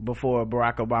president before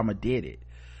Barack Obama did it.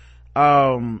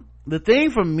 The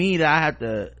thing for me that I have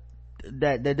to,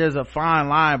 that there's a fine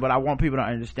line, but I want people to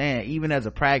understand, even as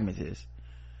a pragmatist,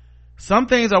 some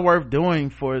things are worth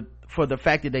doing for the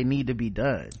fact that they need to be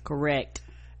done. Correct.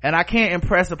 And I can't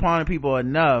impress upon people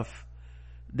enough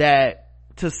that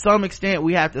to some extent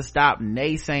we have to stop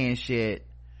naysaying shit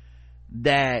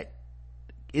that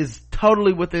is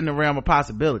totally within the realm of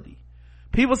possibility.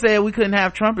 People said we couldn't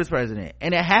have Trump as president,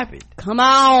 and it happened. Come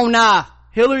on now.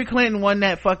 Hillary Clinton won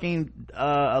that fucking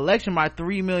election by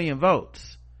 3 million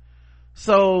votes.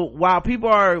 So while people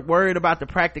are worried about the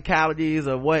practicalities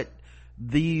of what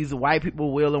these white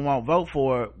people will and won't vote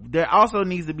for, there also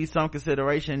needs to be some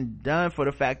consideration done for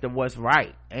the fact of what's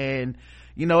right. And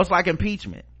you know, it's like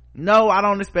impeachment. No, I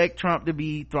don't expect Trump to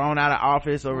be thrown out of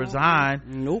office or resign.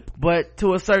 Nope. But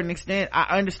to a certain extent,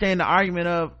 I understand the argument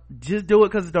of just do it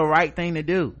because it's the right thing to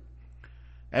do.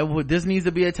 And this needs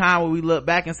to be a time where we look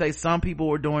back and say some people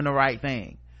were doing the right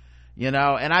thing, you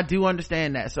know. And I do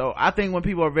understand that. So I think when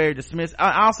people are very dismissive,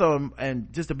 I also,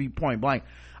 and just to be point blank,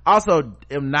 also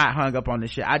am not hung up on this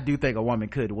shit. I do think a woman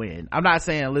could win. I'm not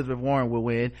saying Elizabeth Warren will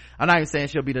win. I'm not even saying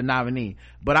she'll be the nominee,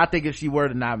 but I think if she were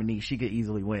the nominee, she could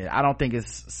easily win. I don't think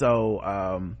it's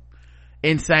so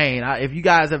insane. If you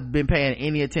guys have been paying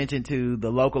any attention to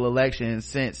the local elections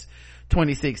since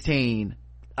 2016,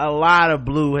 a lot of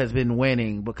blue has been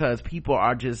winning because people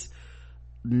are just,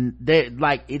 they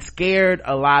like, it scared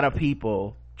a lot of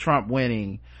people, Trump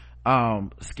winning.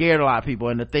 Scared a lot of people,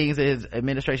 and the things that his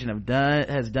administration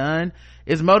has done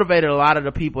is motivated a lot of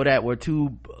the people that were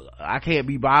too, I can't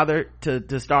be bothered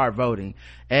to start voting.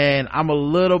 And I'm a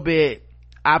little bit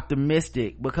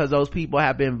optimistic because those people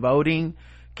have been voting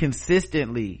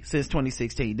consistently since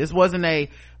 2016. This wasn't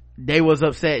they was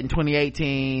upset in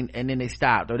 2018 and then they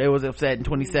stopped, or they was upset in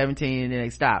 2017 and then they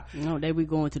stopped. No, they be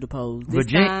going to the polls this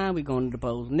time, we going to the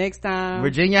polls next time.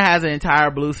 Virginia has an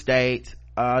entire blue state.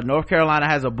 North Carolina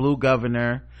has a blue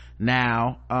governor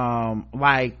now.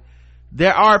 Like,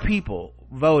 there are people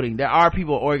voting, there are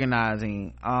people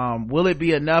organizing. Will it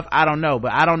be enough? I don't know,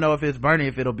 but I don't know if it's Bernie,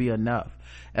 if it'll be enough.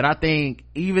 And I think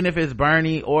even if it's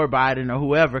Bernie or Biden or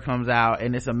whoever comes out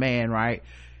and it's a man, right,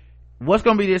 what's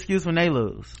gonna be the excuse when they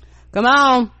lose? Come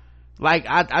on. Like,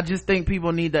 I just think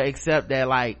people need to accept that,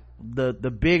 like, the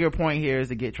bigger point here is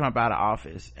to get Trump out of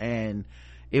office. And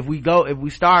if we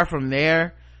start from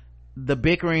there, the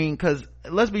bickering, because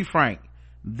let's be frank,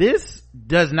 this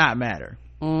does not matter.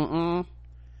 Not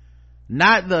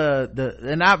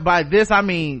and not by this I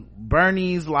mean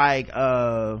Bernie's like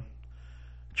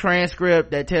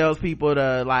transcript that tells people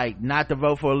to like not to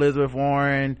vote for Elizabeth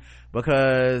Warren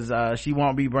because she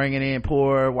won't be bringing in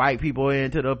poor white people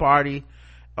into the party,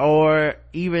 or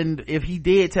even if he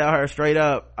did tell her straight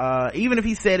up, even if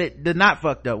he said it the not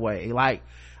fucked up way, like,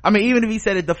 I mean, even if he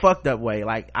said it the fucked up way,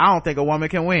 like, I don't think a woman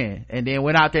can win, and then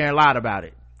went out there and lied about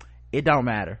it, it don't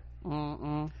matter.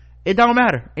 It don't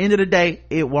matter. End of the day,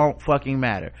 it won't fucking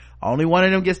matter. Only one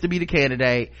of them gets to be the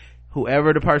candidate.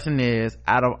 Whoever the person is,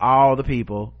 out of all the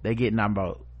people, they getting our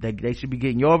vote. They should be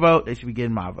getting your vote, they should be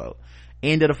getting my vote.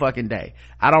 End of the fucking day.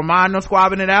 I don't mind them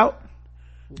squabbing it out,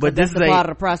 but this is part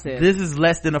of the process. This is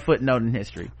less than a footnote in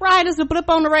history. Right, it's a blip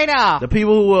on the radar. The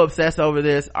people who will obsess over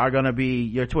this are gonna be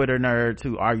your Twitter nerds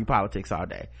who argue politics all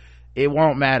day. It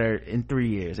won't matter in 3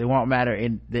 years. It won't matter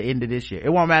in the end of this year.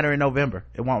 It won't matter in November.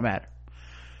 It won't matter.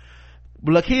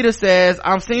 Lakita says,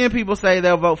 I'm seeing people say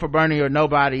they'll vote for Bernie or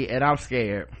nobody, and I'm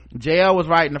scared. JL was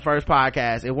right in the first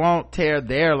podcast. It won't tear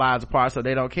their lives apart, so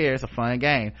they don't care. It's a fun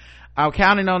game. I'm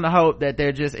counting on the hope that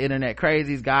they're just internet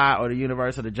crazies, God or the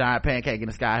universe or the giant pancake in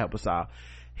the sky help us all.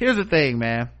 Here's the thing,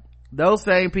 man. Those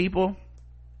same people,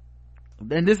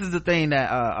 and this is the thing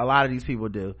that a lot of these people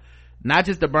do, not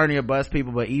just the Bernie or bust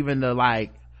people, but even the,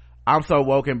 like, I'm so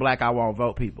woke and black I won't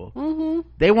vote people.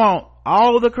 They want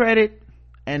all the credit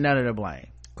and none of the blame.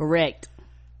 Correct.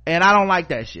 And I don't like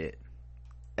that shit.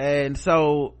 And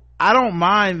so I don't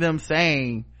mind them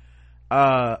saying,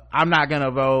 I'm not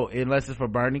gonna vote unless it's for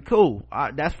Bernie. Cool.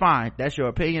 That's fine. That's your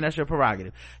opinion. That's your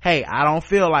prerogative. Hey, I don't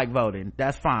feel like voting.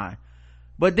 That's fine.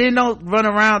 But then don't run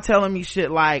around telling me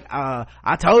shit like,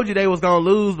 I told you they was gonna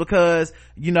lose because,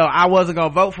 you know, I wasn't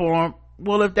gonna vote for them.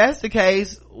 Well, if that's the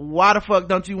case, why the fuck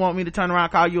don't you want me to turn around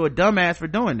and call you a dumbass for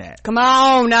doing that? Come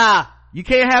on now. You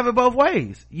can't have it both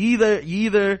ways. You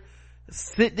either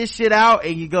sit this shit out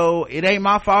and you go, it ain't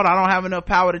my fault, I don't have enough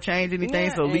power to change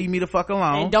anything, so leave me the fuck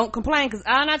alone. And don't complain, because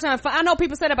I'm not trying to, I know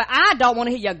people say that, but I don't want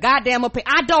to hear your goddamn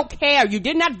opinion. I don't care. You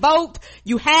did not vote.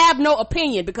 You have no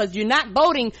opinion, because you're not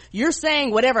voting. You're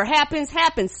saying whatever happens,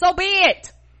 so be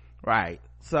it. Right.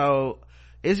 So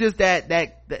it's just that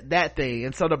thing.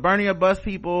 And so the Bernie or bust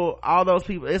people, all those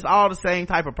people, it's all the same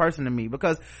type of person to me,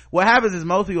 because what happens is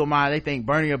most people mind, they think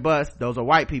Bernie or bust, those are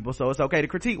white people, so it's okay to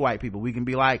critique white people. We can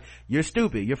be like, you're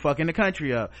stupid, you're fucking the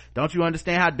country up, don't you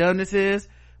understand how dumb this is?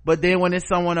 But then when it's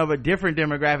someone of a different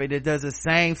demographic that does the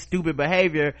same stupid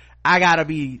behavior, I gotta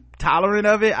be tolerant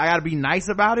of it, I gotta be nice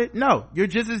about it? No, you're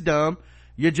just as dumb,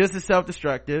 you're just as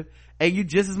self-destructive, and you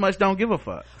just as much don't give a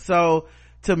fuck. So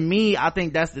to me, I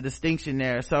think that's the distinction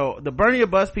there. So the Bernie or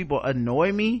bust people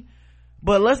annoy me,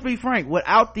 but let's be frank,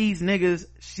 without these niggas,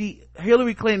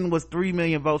 Hillary Clinton was 3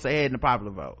 million votes ahead in the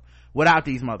popular vote without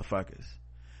these motherfuckers.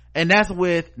 And that's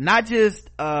with not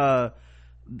just her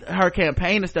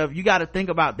campaign and stuff. You got to think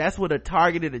about, that's with a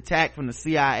targeted attack from the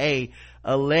CIA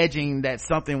alleging that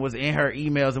something was in her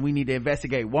emails and we need to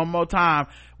investigate one more time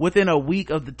within a week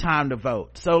of the time to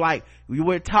vote. So like,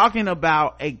 we're talking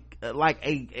about a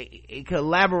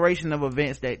collaboration of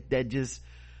events that just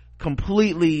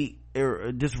completely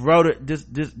eroded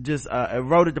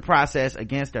the process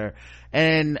against her.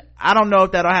 And I don't know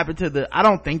if that'll happen I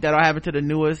don't think that'll happen to the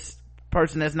newest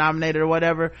person that's nominated or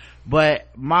whatever, but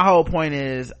my whole point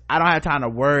is I don't have time to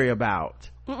worry about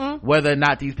whether or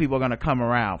not these people are going to come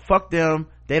around. Fuck them.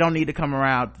 They don't need to come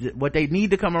around. What they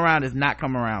need to come around is not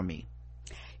come around me.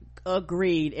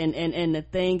 Agreed. And the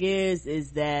thing is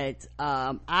that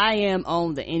I am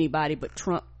on the anybody but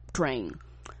Trump train.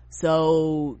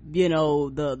 So, you know,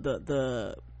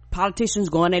 the politicians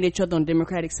going at each other on the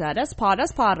Democratic side, that's part of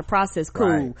the process. Cool.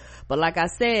 Right. But like I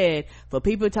said, for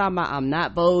people talking about I'm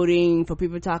not voting, for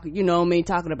people talking, you know what I mean,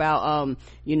 talking about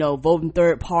you know, voting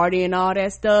third party and all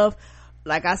that stuff,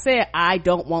 like I said, I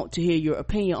don't want to hear your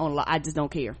opinion on I just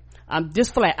don't care. I'm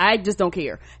just flat. I just don't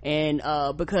care. And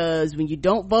because when you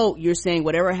don't vote, you're saying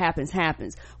whatever happens.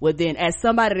 Well, then as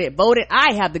somebody that voted,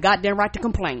 I have the goddamn right to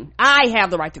complain. I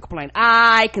have the right to complain.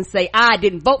 I can say I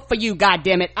didn't vote for you,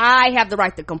 goddammit. I have the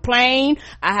right to complain.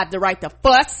 I have the right to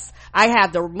fuss. I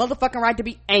have the motherfucking right to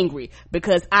be angry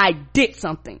because I did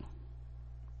something.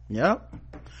 Yep.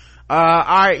 All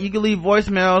right, you can leave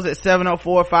voicemails at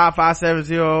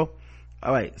 704-5570.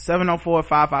 Oh wait,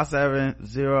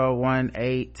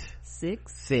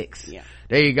 704-557-0186. Yeah.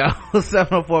 There you go.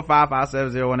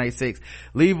 704-557-0186.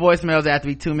 Leave voicemails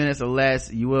after 2 minutes or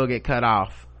less. You will get cut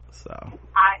off. So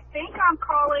I think I'm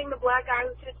calling the black guy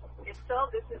who just so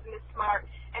this is Miss Smart,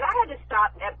 and I had to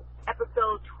stop at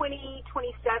episode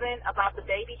 2027 about the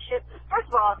baby chip. First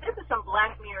of all, this is some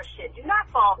Black Mirror shit. Do not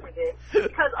fall for this,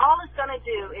 because all it's gonna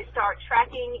do is start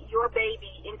tracking your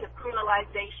baby into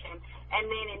criminalization, and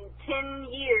then in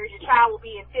 10 years your child will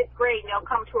be in 5th grade and they'll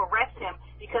come to arrest him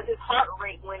because his heart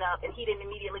rate went up and he didn't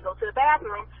immediately go to the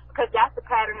bathroom, because that's the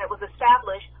pattern that was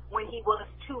established when he was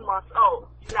 2 months old.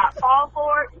 Do not fall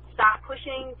for it. Stop pushing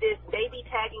pushing this baby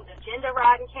tagging agenda,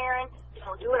 Rod and Karen.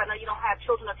 Don't do it. I know you don't have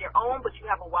children of your own, but you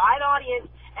have a wide audience,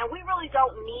 and we really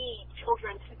don't need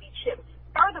children to be chipped.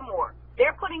 Furthermore,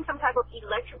 they're putting some type of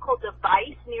electrical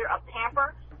device near a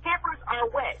pamper. Pampers are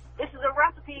wet. This is a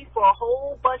recipe for a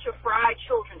whole bunch of fried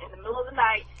children in the middle of the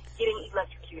night getting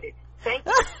electrocuted. Thank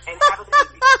you, and have a good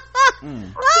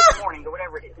evening. Or good morning, or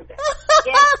whatever it is.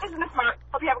 Again, this is Miss Smart.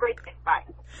 Hope you have a great day. Bye.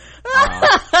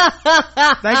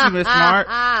 Thank you, Miss Smart.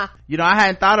 You know, I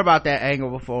hadn't thought about that angle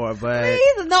before, but Me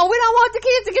either. No, we don't want the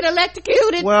kids to get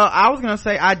electrocuted. well, I was gonna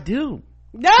say I do.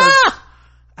 No.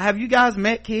 Have you guys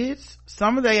met kids?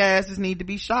 Some of their asses need to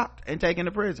be shot and taken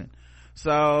to prison.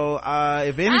 So if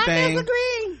I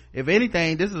disagree.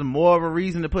 anything, this is more of a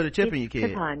reason to put a chip in your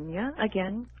kid. Tanya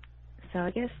again. So I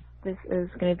guess this is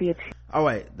going to be a Oh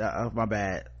wait, my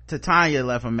bad. Tanya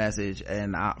left a message,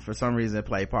 and for some reason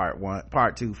played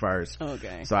part 2 first.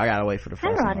 Okay. So I gotta wait for the Hi,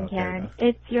 first Rod one. and Karen.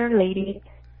 It's your lady.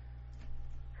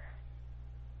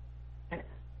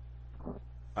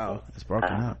 Oh, it's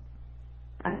broken up.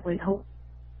 I would hope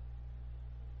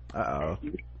Uh-oh.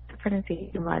 the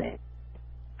pronunciation on it.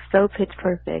 So pitch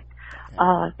perfect.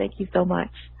 Thank you so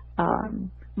much.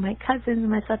 My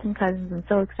southern cousins, I'm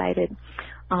so excited.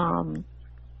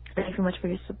 Thank you so much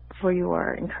for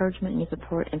your encouragement and your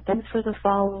support, and thanks for the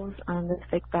follows on this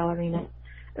fake ballerina.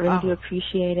 I really do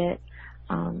appreciate it.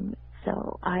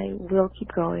 So I will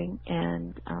keep going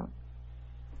and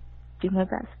do my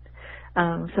best.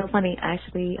 So funny,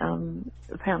 actually,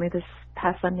 apparently this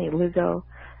past Sunday, Lizzo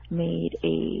made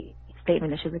a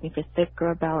statement that she's looking for thick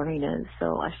girl ballerinas.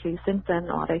 So actually, since then,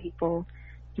 a lot of people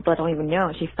I don't even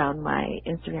know, she found my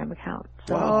Instagram account.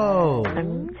 So Whoa.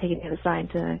 I'm taking it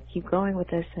aside to keep going with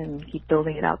this and keep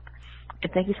building it up.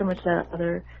 And thank you so much to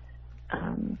other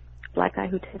Black Guy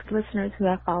Who Tips listeners who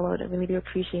have followed. I really do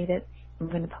appreciate it. I'm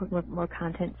going to post more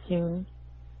content soon.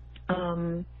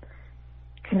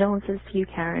 Condolences to you,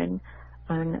 Karen,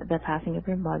 on the passing of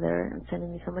your mother. I'm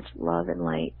sending you so much love and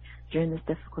light during this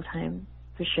difficult time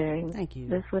for sharing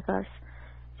this with us.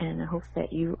 And I hope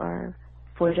that you are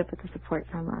forged up with the support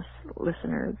from us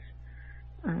listeners.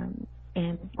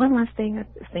 And one last thing, I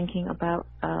was thinking about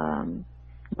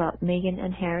Meghan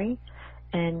and Harry.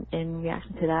 And in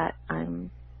reaction to that, I'm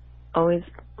always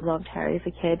loved Harry as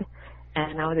a kid.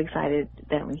 And I was excited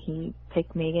that when he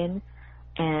picked Meghan,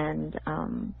 and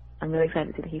I'm really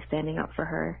excited that he's standing up for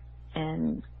her.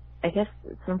 And I guess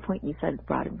at some point you said,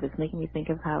 Rod, it was making me think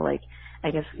of how, like, I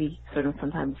guess we sort of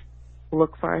sometimes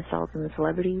look for ourselves in the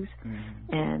celebrities.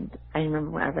 Mm-hmm. And I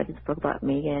remember when I read this book about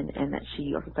Meghan, and that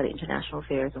she also studied international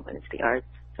affairs and went into the arts.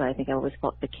 So I think I always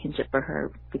felt the kinship for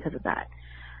her because of that.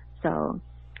 So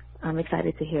I'm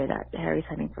excited to hear that Harry's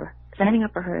standing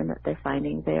up for her, and that they're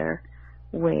finding their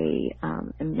way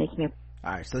and making it.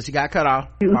 All right, so she got cut off.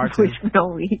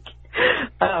 Voicemail week.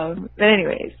 But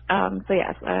anyways, so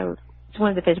yes, I just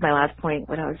wanted to finish my last point,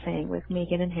 what I was saying with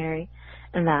Meghan and Harry,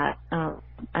 and that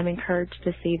I'm encouraged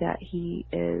to see that he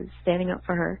is standing up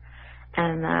for her,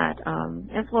 and that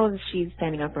as well as she's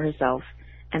standing up for herself,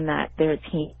 and that they're a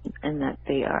team, and that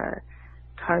they are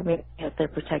carving, that they're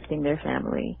protecting their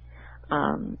family,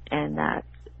 and that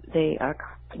they are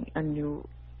carving a new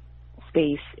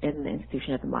space in the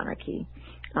institution of the monarchy.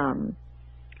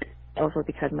 Also,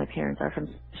 because my parents are from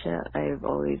Russia, I've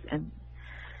always, and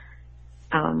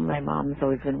my mom's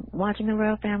always been watching the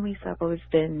royal family, so I've always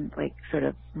been like sort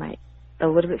of a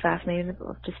little bit fascinated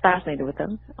with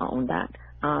them. I'll own that.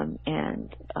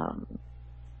 And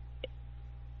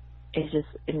it's just,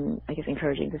 I guess,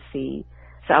 encouraging to see.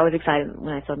 So I was excited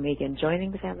when I saw Meghan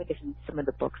joining the family, because in some of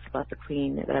the books about the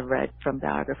Queen that I've read from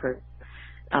biographers,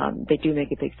 they do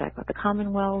make a big stack about the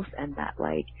Commonwealth, and that,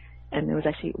 like, and there was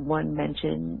actually one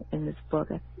mention in this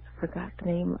book, I forgot the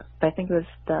name, but I think it was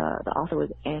the author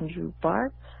was Andrew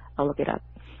Barr. I'll look it up.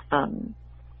 And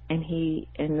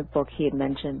in the book, he had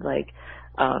mentioned, like,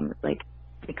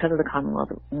 because of the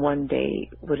Commonwealth, one day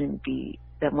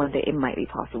it might be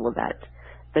possible that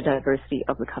the diversity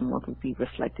of the Commonwealth would be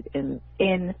reflected in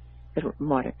the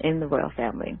royal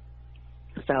family.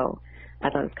 So I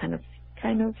thought it was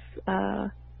kind of,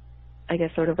 I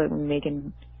guess, sort of like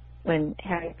when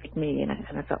Harry picked Meghan, I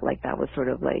kind of felt like that was sort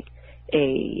of like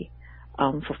a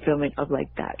fulfillment of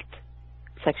like that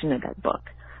section of that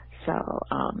book. So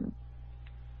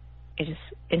it's just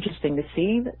interesting to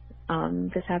see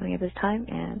this happening at this time,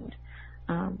 and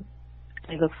I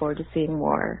look forward to seeing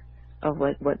more of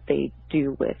what they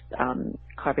do with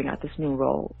carving out this new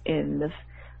role in this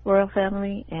royal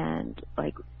family, and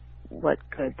like what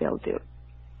good they'll do.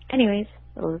 Anyways,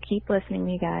 we'll keep listening,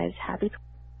 you guys.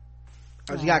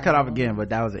 She got cut off again, but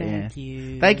that was the end.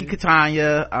 Thank you,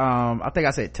 Katanya. I think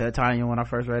I said Tanya when I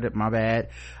first read it. My bad.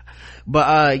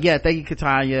 But yeah, thank you,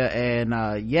 Katanya.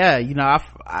 And yeah, you know,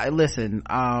 I listen.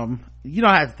 You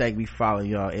don't have to thank me for following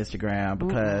you on Instagram,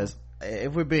 because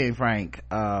if we're being frank,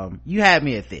 you had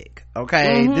me at thick.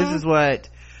 Okay, this is what.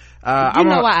 You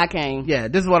know why I came. Yeah,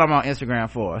 this is what I'm on Instagram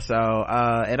for. So,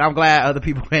 and I'm glad other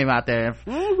people came out there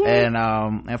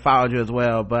and followed you as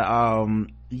well. But,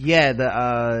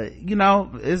 yeah, you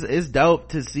know, it's dope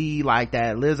to see like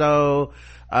that Lizzo,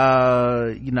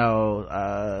 you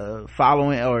know,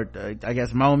 following, or I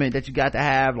guess moment that you got to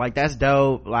have. Like, that's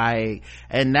dope. Like,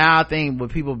 and now I think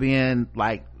with people being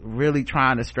like really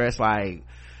trying to stress like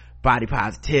body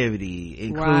positivity,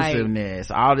 inclusiveness,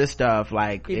 all this stuff,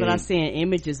 like people are seeing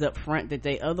images up front that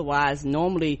they otherwise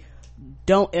normally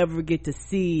don't ever get to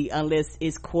see unless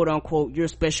it's quote unquote your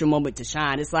special moment to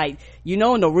shine. It's like, you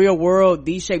know, in the real world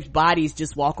these shaped bodies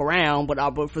just walk around,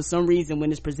 but for some reason when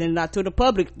it's presented out to the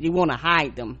public you want to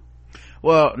hide them.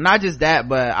 Well, not just that,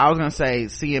 but I was gonna say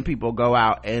seeing people go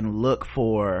out and look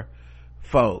for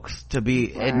folks to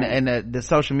be, and the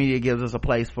social media gives us a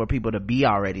place for people to be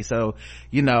already. So,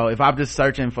 you know, if I'm just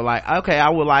searching for like, okay, I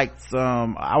would like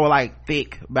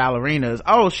thick ballerinas,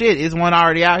 oh shit, is one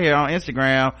already out here on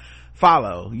Instagram,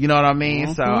 follow, you know what I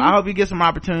mean? So I hope you get some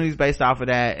opportunities based off of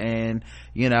that. And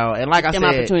you know, and like I said,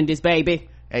 opportunities, baby.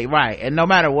 Hey, right. And no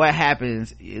matter what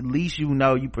happens, at least you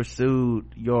know you pursued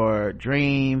your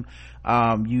dream,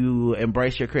 you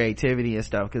embrace your creativity and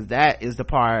stuff, because that is the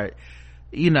part,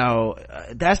 you know,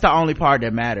 that's the only part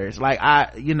that matters. Like,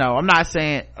 you know, I'm not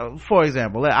saying, for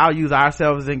example, I'll use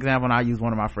ourselves as an example, and I'll use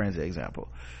one of my friends as an example.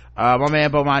 My man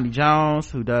Bomani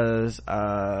Jones, who does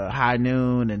High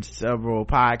Noon and several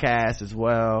podcasts as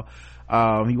well.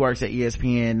 He works at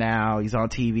ESPN now. He's on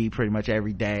TV pretty much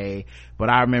every day. But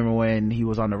I remember when he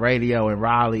was on the radio in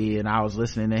Raleigh and I was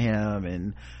listening to him,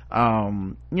 and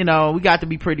you know, we got to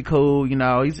be pretty cool. You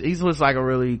know, he's looks like a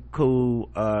really cool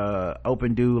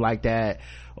open dude like that,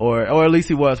 or at least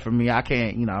he was for me. I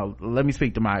can't, you know, let me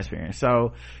speak to my experience.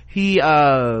 So he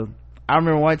I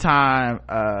remember one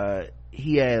time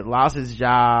he had lost his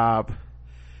job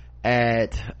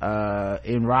at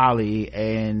in Raleigh,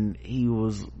 and he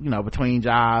was, you know, between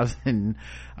jobs, and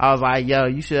I was like, yo,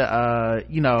 you should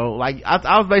you know, like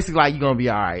I was basically like, you're gonna be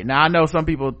all right. Now I know some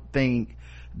people think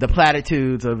the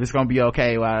platitudes of it's gonna be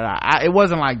okay, well, it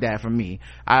wasn't like that for me.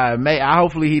 I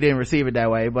hopefully he didn't receive it that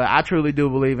way, but I truly do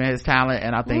believe in his talent,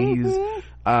 and I think he's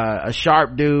a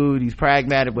sharp dude. He's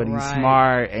pragmatic, but he's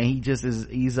smart, and he just is,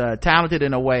 he's talented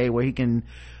in a way where he can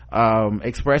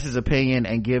express his opinion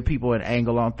and give people an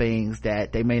angle on things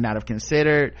that they may not have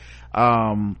considered,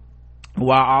 while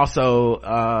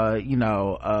also you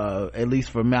know, at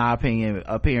least for my opinion,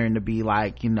 appearing to be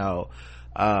like, you know,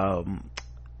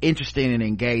 interesting and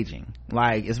engaging.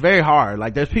 Like, it's very hard.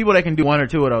 Like, there's people that can do one or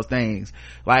two of those things.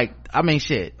 Like, I mean,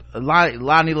 shit,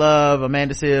 Lonnie Love,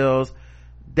 Amanda Seales,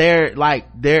 they're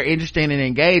interesting and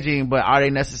engaging, but are they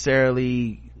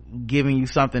necessarily giving you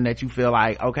something that you feel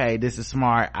like, okay, this is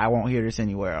smart, I won't hear this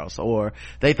anywhere else, or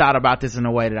they thought about this in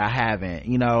a way that I haven't,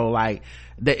 you know, like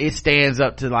it stands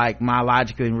up to like my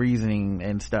logic and reasoning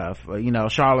and stuff. You know,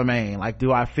 Charlemagne, like,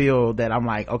 do I feel that I'm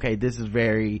like, okay, this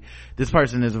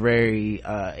person is very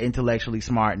intellectually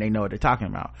smart and they know what they're talking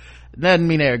about. Doesn't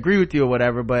mean they agree with you or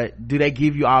whatever, but do they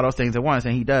give you all those things at once?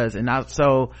 And he does. And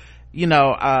so, you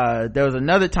know, there was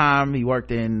another time he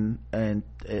worked in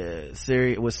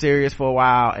was Sirius for a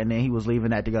while, and then he was leaving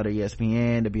that to go to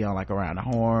ESPN to be on like Around the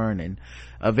Horn, and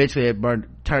eventually it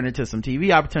turned into some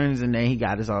TV opportunities, and then he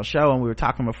got his own show. And we were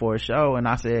talking before his show, and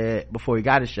I said, before he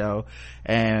got his show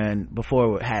and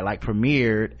before it had like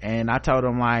premiered, and I told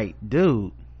him like,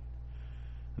 dude,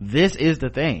 this is the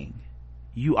thing,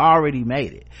 you already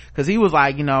made it. Because he was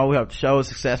like, you know, we hope the show is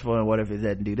successful, and what if it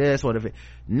doesn't do this, what if it,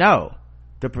 no,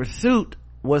 the pursuit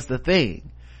was the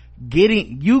thing.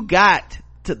 You got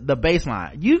to the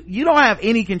baseline. You don't have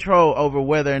any control over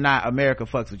whether or not America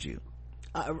fucks with you.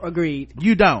 Agreed.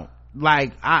 You don't.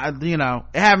 Like, you know,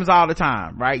 it happens all the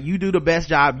time, right? You do the best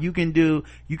job you can do.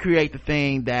 You create the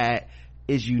thing that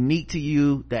is unique to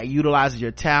you, that utilizes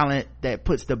your talent, that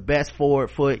puts the best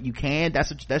forward foot you can.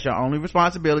 That's your only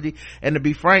responsibility. And to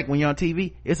be frank, when you're on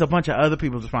TV, it's a bunch of other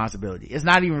people's responsibility. It's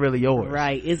not even really yours.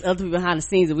 Right. It's other people behind the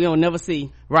scenes that we don't never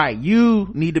see. Right.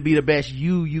 You need to be the best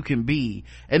you can be.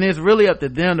 And it's really up to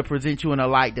them to present you in a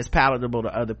light that's palatable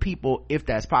to other people, if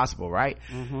that's possible, right?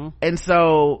 And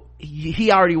so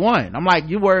he already won. I'm like,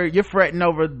 you're fretting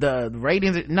over the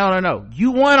ratings. No.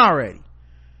 You won already.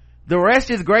 The rest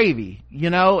is gravy.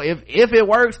 You know, if it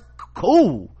works,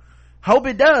 cool. Hope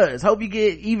it does. Hope you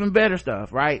get even better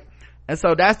stuff, right? And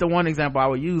so that's the one example I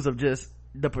would use of just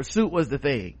the pursuit was the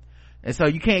thing. And so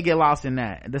you can't get lost in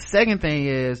that. The second thing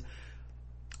is,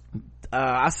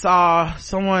 I saw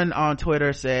someone on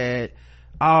Twitter said,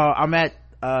 I'm at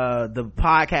the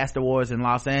podcast awards in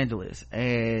Los Angeles,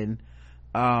 and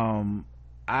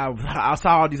I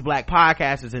saw all these black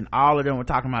podcasters, and all of them were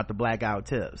talking about the blackout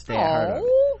tips. They had heard of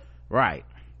it. Right.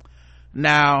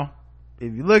 Now,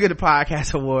 if you look at the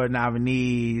podcast award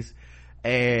nominees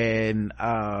and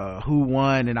who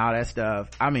won and all that stuff,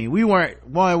 I mean, we weren't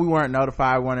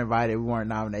notified, we weren't invited, we weren't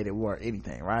nominated, we weren't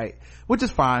anything, right? Which is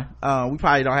fine. We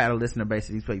probably don't have a listener base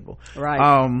of these people,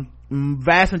 right?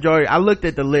 Vast majority, I looked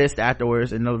at the list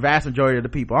afterwards, and the vast majority of the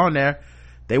people on there,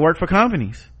 they work for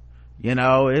companies. You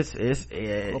know, it's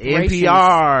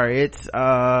NPR, it's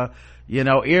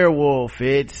Earwolf,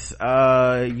 it's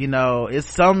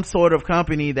it's some sort of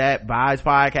company that buys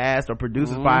podcasts or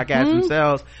produces podcasts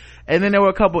themselves. And then there were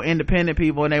a couple independent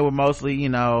people, and they were mostly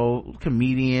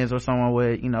comedians or someone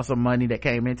with some money that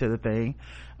came into the thing.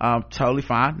 Totally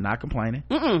fine, not complaining.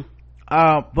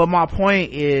 But my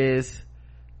point is,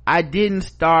 I didn't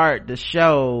start the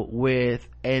show with,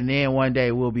 and then one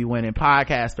day we'll be winning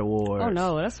podcast awards. Oh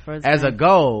no, that's first as a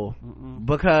goal,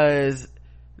 because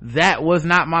that was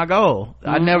not my goal.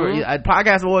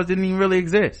 Podcast awards didn't even really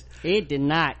exist. It did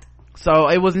not. So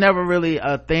it was never really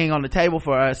a thing on the table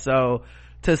for us. So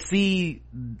to see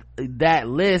that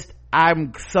list,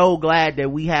 I'm so glad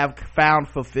that we have found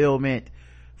fulfillment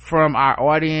from our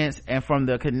audience and from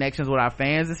the connections with our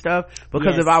fans and stuff,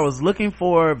 because if I was looking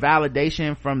for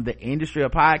validation from the industry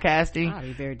of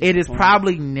podcasting, it is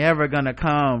probably never gonna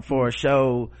come for a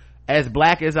show as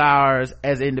black as ours,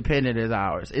 as independent as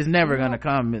ours. It's never gonna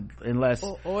come unless,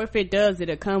 or if it does,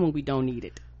 it'll come when we don't need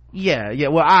it.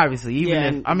 Well, obviously,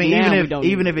 even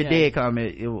if it did come,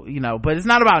 it but it's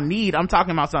not about need. I'm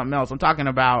talking about something else. I'm talking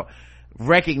about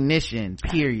recognition,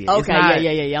 period. Okay,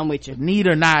 I'm with you. Need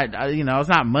or not, it's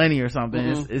not money or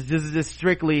something. It's just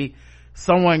strictly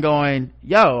someone going,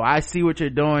 yo, I see what you're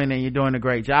doing and you're doing a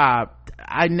great job.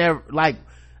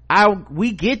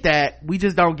 We get that. We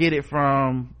just don't get it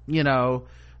from, the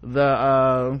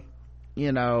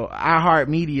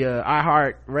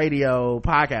iHeart Radio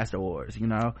podcast awards,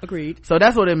 Agreed. So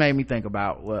that's what it made me think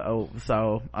about.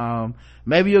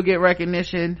 Maybe you'll get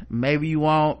recognition, maybe you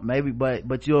won't,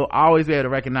 but you'll always be able to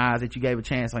recognize that you gave a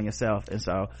chance on yourself, and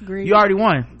so Agreed. You already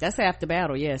won. That's half the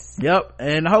battle. Yes. Yep.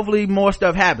 And hopefully more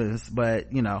stuff happens,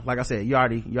 but like I said, you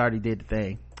already did the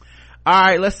thing. All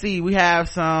right, let's see. We have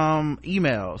some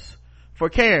emails for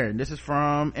Karen. This is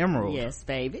from Emerald. Yes,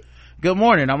 baby. Good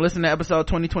morning. I'm listening to episode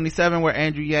 2027 where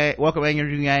welcome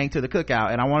Andrew Yang to the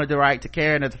cookout, and I wanted to write to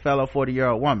Karen as a fellow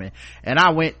 40-year-old woman. And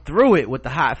I went through it with the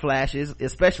hot flashes,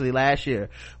 especially last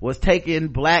year. Was taking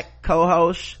black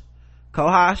Cohosh,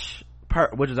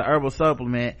 which is an herbal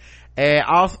supplement, and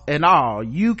all.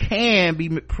 You can be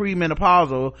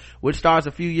premenopausal, which starts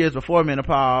a few years before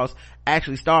menopause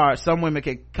actually starts. Some women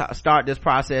can start this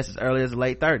process as early as the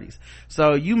late 30s.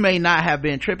 So you may not have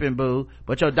been tripping, boo,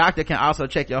 but your doctor can also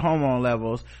check your hormone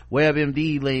levels.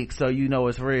 WebMD link, so you know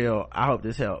it's real. I hope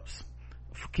this helps.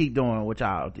 Keep doing what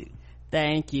y'all do.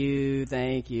 Thank you.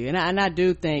 And I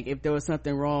do think if there was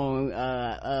something wrong,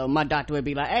 my doctor would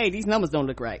be like, hey, these numbers don't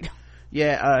look right.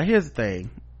 Yeah, here's the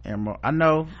thing,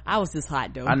 Emerald. I was just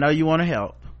hot though. I know you want to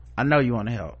help, and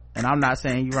I'm not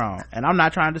saying you're wrong, and I'm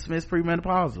not trying to dismiss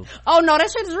premenopausal. Oh no,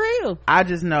 that shit is real. I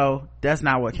just know that's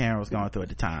not what Karen was going through at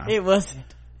the time. It wasn't.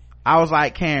 I was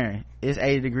like, Karen, it's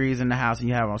 80 degrees in the house and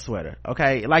you have on a sweater,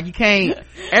 okay? Like, you can't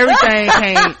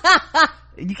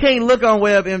you can't look on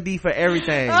WebMD for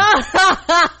everything.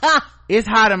 It's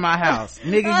hot in my house,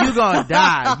 nigga. You gonna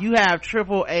die. You have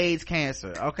triple AIDS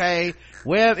cancer, okay?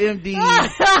 WebMD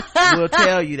will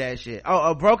tell you that shit.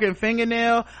 Oh, a broken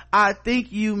fingernail? I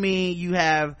think you mean you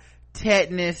have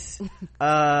tetanus, what's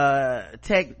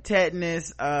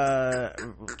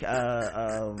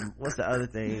the other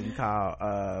thing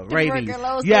called? Rabies.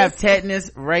 You have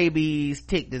tetanus, rabies,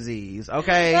 tick disease,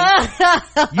 okay?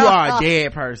 You are a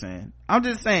dead person. I'm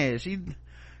just saying,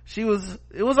 it was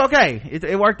okay.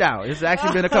 It worked out. It's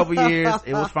actually been a couple years.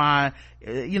 It was fine.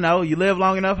 You live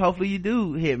long enough, hopefully you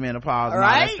do hit menopause and all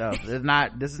that stuff.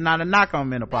 This is not a knock on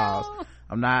menopause. No.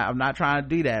 I'm not trying to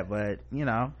do that, but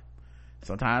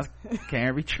sometimes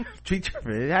Karen be tripping.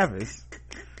 It happens.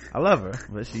 I love her,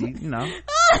 but she, it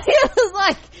was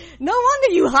like, no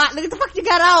wonder you hot. Look at the fuck you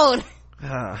got on.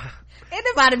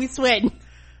 Anybody be sweating.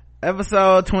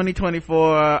 Episode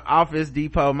 2024, Office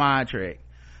Depot mind trick.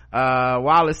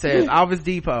 Wallace says, Office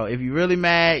Depot, if you're really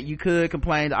mad, you could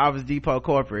complain to Office Depot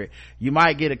corporate. You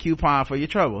might get a coupon for your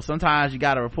trouble. Sometimes you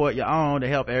gotta report your own to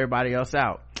help everybody else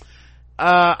out.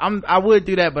 I would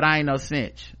do that, but I ain't no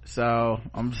snitch, so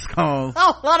I'm just gonna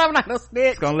I'm not no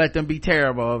snitch. gonna let them be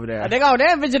terrible over there. They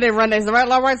eventually run their,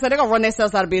 right, so they're gonna run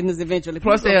themselves out of business eventually.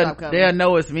 Plus they'll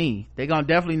know it's me. They gonna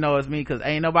definitely know it's me, because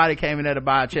ain't nobody came in there to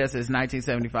buy a chair since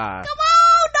 1975. Come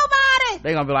on, nobody.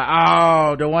 They gonna be like,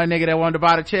 oh, the one nigga that wanted to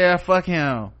buy the chair, fuck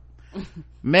him.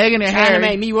 Meghan and Harry trying to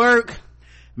make me work.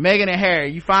 Meghan and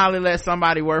Harry, you finally let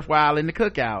somebody worthwhile in the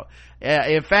cookout.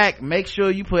 In fact, make sure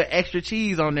you put extra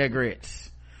cheese on their grits.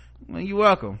 Well, you're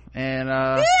welcome. And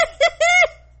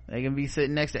they can be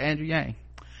sitting next to Andrew Yang.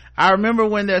 I remember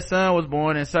when their son was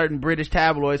born and certain British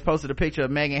tabloids posted a picture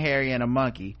of Meghan, Harry, and a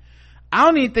monkey. I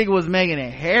don't even think it was Meghan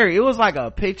and Harry. It was like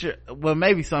a picture. Well,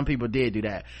 maybe some people did do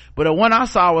that, but the one I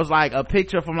saw was like a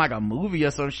picture from like a movie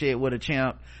or some shit with a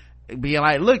chimp being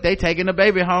like, look, they taking the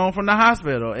baby home from the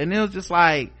hospital. And it was just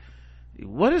like,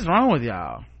 what is wrong with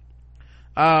y'all?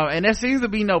 And there seems to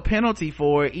be no penalty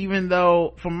for it, even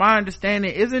though from my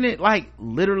understanding, isn't it like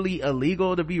literally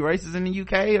illegal to be racist in the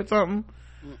UK or something?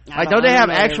 Like, don't they have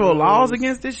actual laws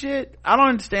against this shit? I don't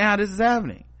understand how this is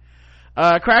happening.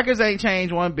 Crackers ain't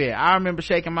changed one bit. I remember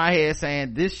shaking my head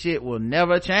saying this shit will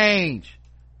never change.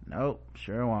 Nope,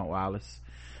 sure won't, Wallace.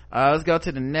 Let's go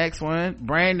to the next one.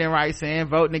 Brandon writes in,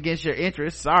 voting against your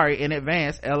interests, sorry in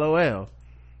advance, LOL. All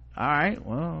right,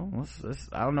 well,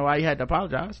 I don't know why you had to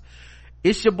apologize.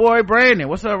 It's your boy Brandon.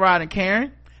 What's up, Rod and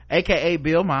Karen, aka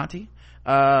Bill Monty?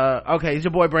 Okay, it's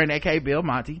your boy Brandon, aka Bill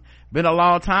Monty. Been a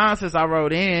long time since I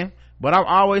wrote in, but I'm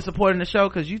always supporting the show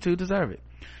because you two deserve it.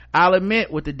 I'll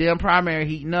admit, with the damn primary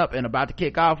heating up and about to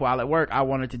kick off while at work, I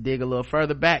wanted to dig a little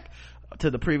further back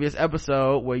to the previous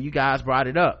episode where you guys brought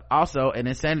it up. Also, an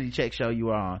insanity check show you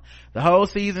were on. The whole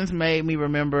seasons made me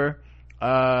remember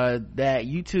that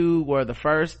you two were the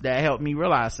first that helped me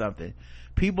realize something.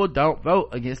 People don't vote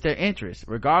against their interests,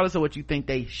 regardless of what you think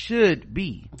they should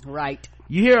be. Right.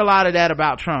 You hear a lot of that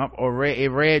about Trump or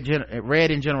red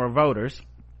in general voters.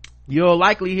 You'll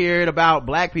likely hear it about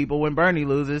black people when Bernie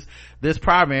loses this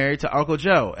primary to Uncle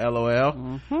Joe, LOL.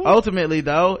 Mm-hmm. Ultimately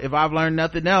though, if I've learned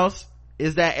nothing else,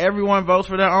 is that everyone votes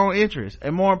for their own interests,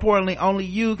 and more importantly, only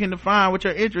you can define what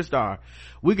your interests are.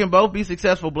 We can both be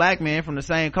successful black men from the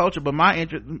same culture, but my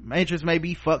interest may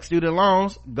be fuck student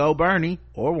loans, go Bernie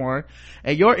or Warren,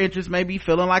 and your interest may be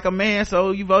feeling like a man, so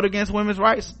you vote against women's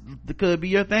rights. That could be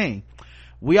your thing.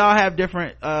 We all have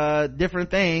different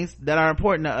things that are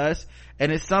important to us,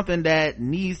 and it's something that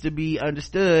needs to be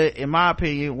understood, in my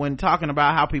opinion, when talking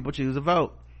about how people choose to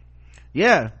vote.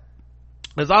 Yeah.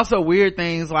 There's also weird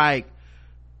things like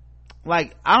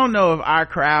I don't know if our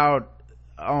crowd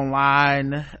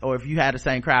online, or if you had the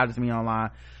same crowd as me online,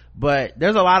 but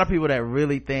there's a lot of people that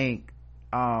really think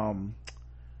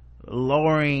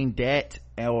lowering debt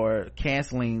or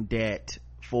canceling debt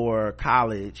for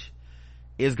college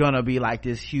is gonna be like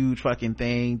this huge fucking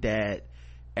thing that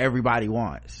everybody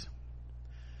wants.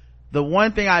 The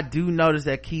one thing I do notice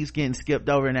that keeps getting skipped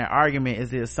over in that argument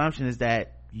is the assumption is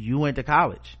that you went to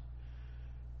college.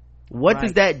 What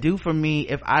does that do for me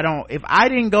if I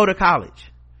didn't go to college?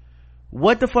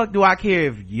 What the fuck do I care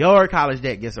if your college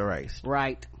debt gets erased?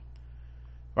 Right.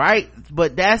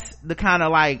 But that's the kind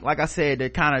of like I said, the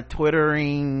kind of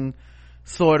Twittering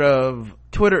sort of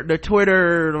the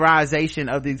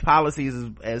Twitterization of these policies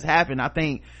has happened. I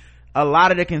think a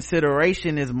lot of the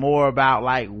consideration is more about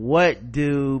like, what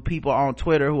do people on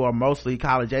Twitter who are mostly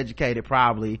college educated,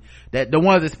 probably, that the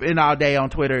ones that spend all day on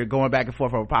Twitter going back and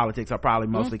forth over politics are probably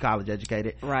mostly college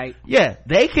educated. Right. Yeah.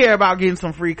 They care about getting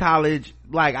some free college.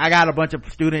 Like, I got a bunch of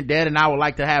student debt and I would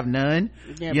like to have none,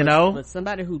 but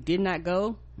somebody who did not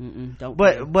go, don't.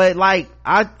 But like,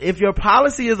 if your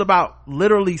policy is about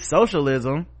literally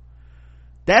socialism,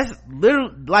 that's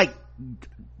literally like,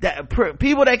 that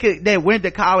people that went to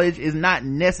college is not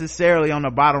necessarily on the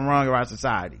bottom rung of our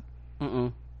society.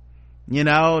 Now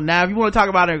if you want to talk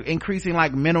about increasing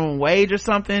like minimum wage or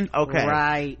something, okay,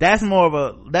 right, that's more of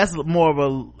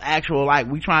a actual, like,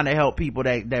 we trying to help people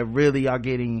that really are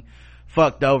getting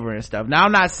fucked over and stuff. Now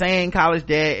I'm not saying college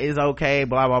debt is okay,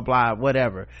 blah blah blah,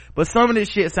 whatever, but some of this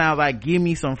shit sounds like give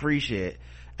me some free shit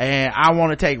and I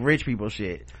want to take rich people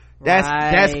shit.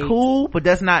 That's cool, but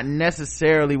that's not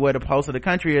necessarily where the pulse of the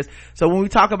country is. So when we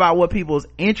talk about what people's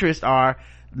interests are,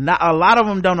 a lot of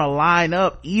them don't align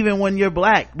up even when you're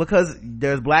black, because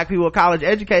there's black people college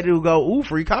educated who go, ooh,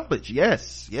 free college,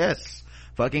 yes,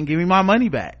 fucking give me my money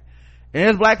back. And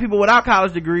there's black people without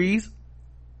college degrees,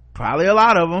 probably a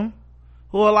lot of them,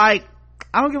 who are like,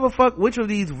 I don't give a fuck which of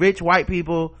these rich white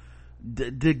people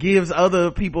gives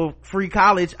other people free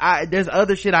college. There's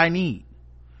other shit I need.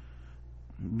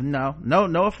 No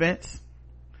offense.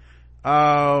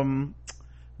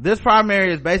 this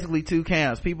primary is basically two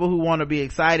camps: people who want to be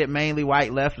excited, mainly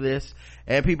white leftists,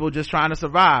 and people just trying to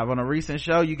survive. On a recent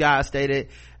show, you guys stated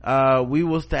we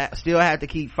will still have to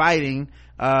keep fighting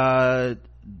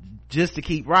just to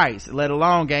keep rights, let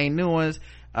alone gain new ones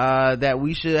that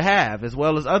we should have, as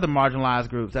well as other marginalized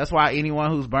groups. That's why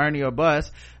anyone who's Bernie or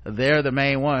bust, they're the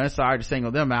main ones, sorry to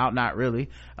single them out, not really,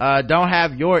 don't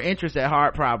have your interest at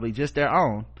heart, probably just their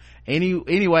own.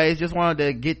 Anyways, just wanted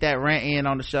to get that rant in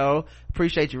on the show.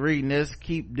 Appreciate you reading this.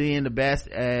 Keep doing the best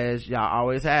as y'all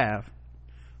always have.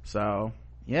 So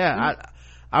yeah,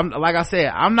 I'm like I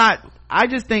said, I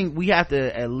just think we have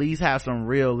to at least have some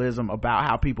realism about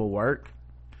how people work.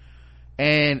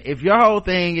 And if your whole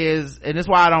thing is, and that's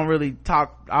why I don't really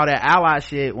talk all that ally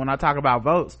shit when I talk about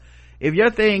votes, if your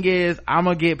thing is I'm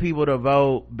gonna get people to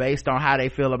vote based on how they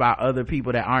feel about other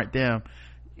people that aren't them,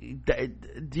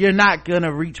 you're not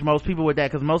gonna reach most people with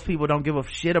that, because most people don't give a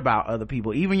shit about other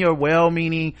people. Even your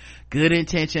well-meaning,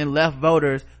 good-intentioned left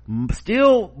voters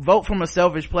still vote from a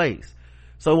selfish place.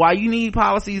 So while you need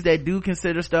policies that do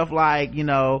consider stuff like, you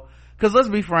know, because let's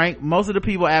be frank, most of the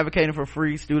people advocating for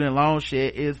free student loan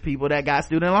shit is people that got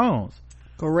student loans.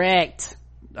 Correct.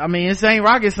 I mean, this ain't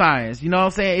rocket science, you know what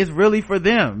I'm saying? It's really for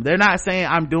them. They're not saying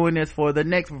I'm doing this for the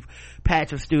next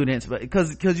patch of students, but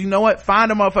because you know what,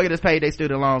 find a motherfucker that's paid their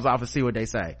student loans off and see what they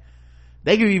say.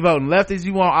 They can be voting left as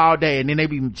you want all day, and then they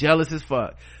be jealous as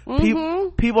fuck.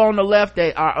 People on the left,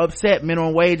 they are upset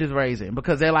minimum wage is raising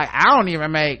because they're like, I don't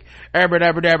even make well, if it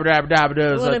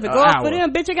go up for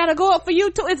them, bitch, it gotta go up for you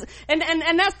too. It's and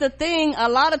that's the thing. A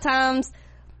lot of times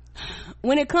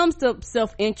when it comes to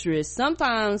self-interest,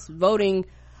 sometimes voting,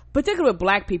 particularly with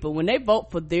black people, when they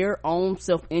vote for their own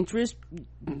self-interest,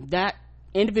 that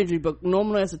individually but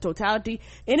normally as a totality,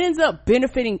 it ends up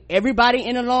benefiting everybody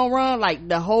in the long run. Like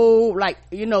the whole, like,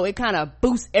 you know, it kind of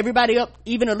boosts everybody up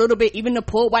even a little bit. Even the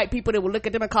poor white people that will look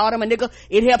at them and call them a nigga,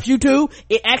 it helps you too.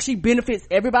 It actually benefits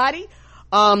everybody.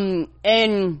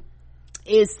 And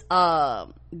it's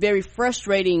very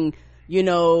frustrating, you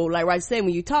know, like I said,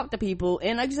 when you talk to people,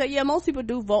 and like you said, yeah, most people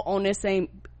do vote on their same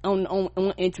on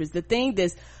interest. The thing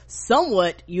that's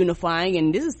somewhat unifying,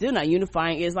 and this is still not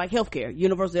unifying, is like healthcare,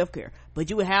 universal healthcare. But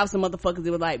you would have some motherfuckers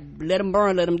that would like, let them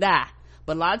burn, let them die.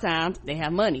 But a lot of times they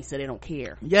have money, so they don't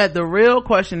care. Yeah, the real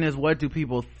question is, what do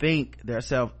people think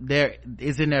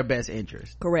is in their best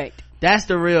interest? Correct. That's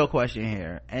the real question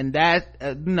here. And that,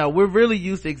 you know, we're really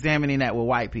used to examining that with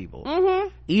white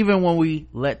people. Even when we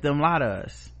let them lie to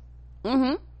us.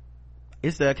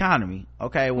 It's the economy.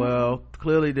 Okay, well,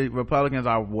 clearly the Republicans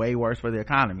are way worse for the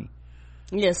economy.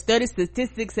 Yeah,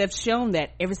 statistics have shown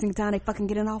that every single time they fucking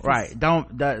get in office.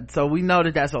 Right. So we know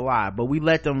that that's a lie, but we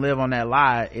let them live on that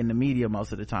lie in the media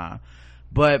most of the time.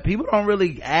 But people don't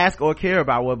really ask or care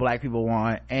about what black people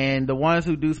want, and the ones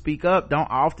who do speak up don't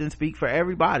often speak for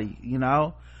everybody, you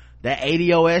know? That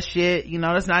ADOS shit, you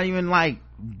know, that's not even like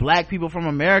black people from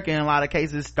America in a lot of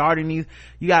cases starting these.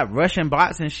 You got Russian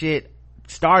bots and shit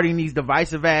starting these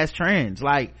divisive ass trends.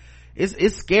 Like,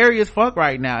 it's scary as fuck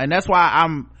right now, and that's why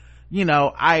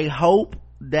I hope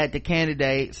that the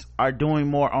candidates are doing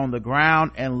more on the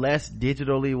ground and less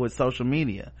digitally with social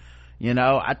media. You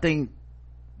know, I think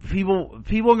people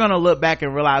are gonna look back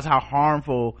and realize how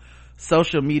harmful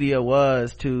social media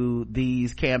was to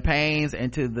these campaigns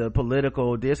and to the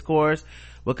political discourse,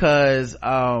 because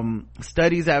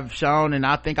studies have shown, and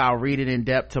I think I'll read it in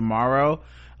depth tomorrow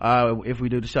if we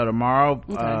do the show tomorrow.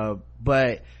 Okay.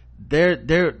 But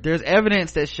there's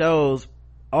evidence that shows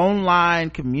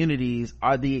online communities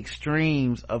are the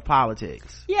extremes of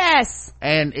politics. Yes.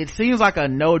 And it seems like a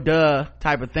no duh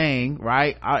type of thing,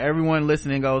 right? Everyone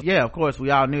listening goes, yeah, of course, we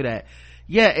all knew that.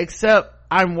 Yeah, except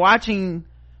I'm watching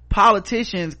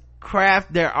politicians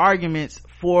craft their arguments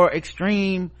for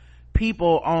extreme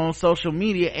people on social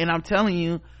media, and I'm telling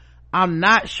you, I'm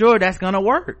not sure that's gonna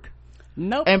work.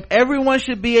 Nope. And everyone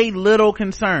should be a little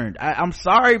concerned. I'm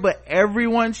sorry, but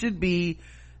everyone should be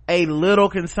a little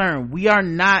concerned. We are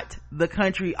not the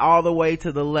country all the way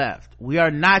to the left. We are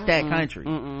not that country.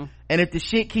 And if the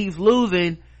shit keeps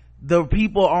losing, the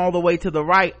people all the way to the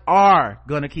right are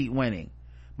gonna keep winning,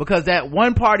 because that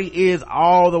one party is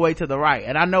all the way to the right.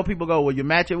 And I know people go, well, you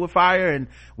match it with fire and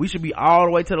we should be all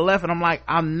the way to the left. And I'm like,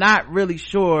 I'm not really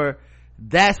sure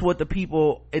that's what the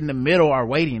people in the middle are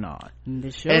waiting on.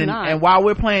 And while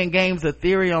we're playing games of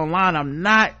theory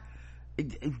online,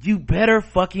 you better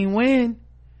fucking win.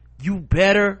 You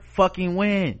better fucking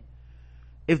win.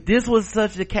 If this was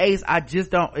such the case,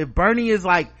 if Bernie is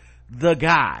like the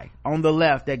guy on the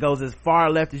left that goes as far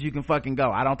left as you can fucking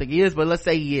go, I don't think he is, but let's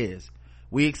say he is.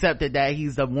 We accepted that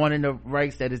he's the one in the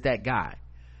race that is that guy.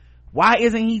 Why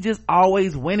isn't he just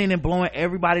always winning and blowing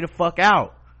everybody the fuck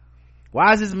out?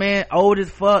 Why is this man old as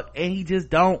fuck and he just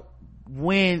don't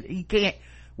win? He can't.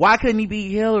 Why couldn't he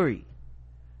beat Hillary?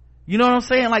 You know what I'm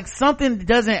saying? Like, something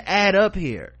doesn't add up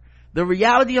here. The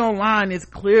reality online is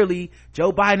clearly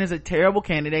Joe Biden is a terrible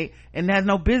candidate and has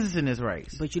no business in this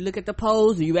race. But you look at the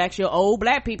polls and you ask your old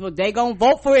black people, they gonna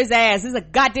vote for his ass. There's a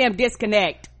goddamn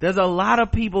disconnect. There's a lot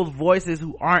of people's voices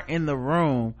who aren't in the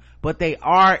room, but they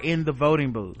are in the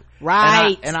voting booth.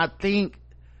 Right. And I think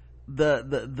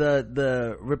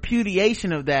the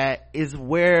repudiation of that is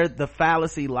where the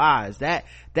fallacy lies. That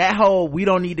whole, we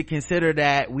don't need to consider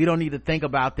that, we don't need to think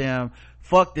about them,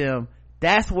 fuck them,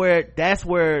 that's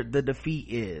where the defeat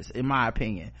is, in my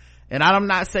opinion. And I'm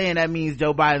not saying that means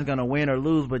Joe Biden's gonna win or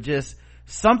lose, but just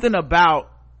something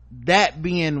about that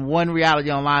being one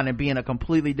reality online and being a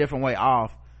completely different way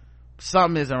off,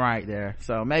 something isn't right there.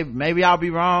 So maybe I'll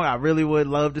be wrong. I really would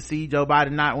love to see Joe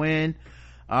Biden not win.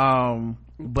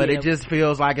 But it just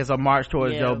feels like it's a march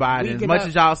towards Joe Biden. As much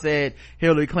as y'all said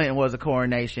Hillary Clinton was a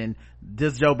coronation,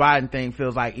 this Joe Biden thing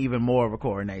feels like even more of a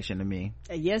coronation to me.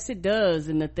 Yes, it does.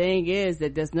 And the thing is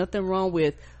that there's nothing wrong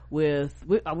with we'll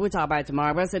talk about it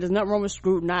tomorrow, but I said there's nothing wrong with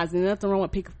scrutinizing, nothing wrong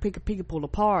with pick people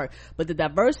apart. But the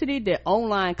diversity that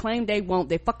online claim they want,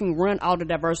 they fucking run all the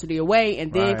diversity away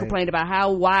and then complain about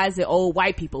how wise the old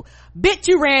white people. Bitch,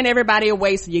 you ran everybody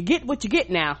away, so you get what you get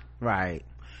now. Right.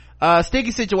 Sticky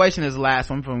situation is the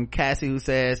last one from Cassie, who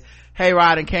says, hey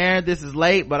Rod and Karen, this is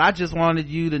late, but I just wanted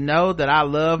you to know that I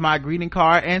love my greeting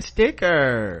card and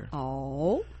sticker.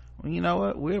 Oh, well, you know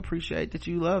what, we appreciate that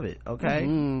you love it. Okay.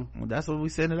 Well, that's what we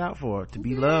send it out for, to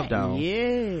be loved on.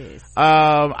 Yes.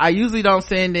 I usually don't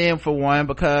send in for one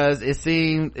because it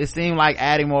seemed like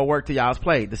adding more work to y'all's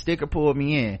plate. The sticker pulled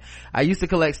me in. I used to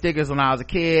collect stickers when I was a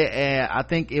kid, and I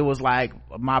think it was like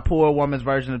my poor woman's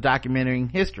version of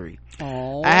documenting history.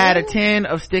 Oh. I had a 10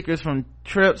 of stickers from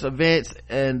trips, events,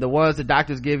 and the ones the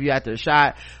doctors give you after a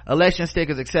shot, election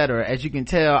stickers, etc. As you can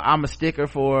tell, I'm a sucker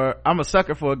for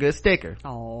a good sticker.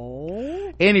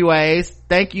 Oh. Anyways,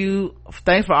 thanks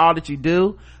for all that you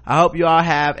do. I hope you all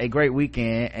have a great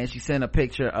weekend. And she sent a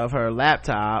picture of her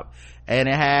laptop, and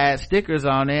it had stickers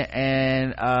on it,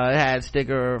 and it had a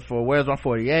sticker for Where's My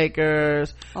 40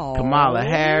 Acres, Kamala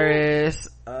Harris,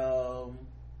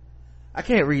 I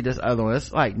can't read this other one.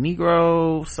 It's like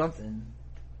Negro something.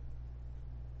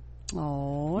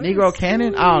 Oh, Negro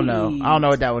Cannon? I don't know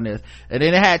what that one is. And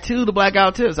then it had two, the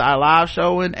Blackout Tips, our live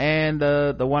showing, and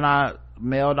the one I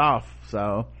mailed off.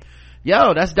 So,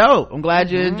 yo, that's dope. I'm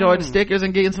glad you enjoyed the stickers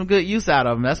and getting some good use out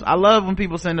of them. I love when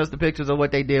people send us the pictures of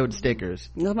what they did with the stickers.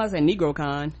 Somebody say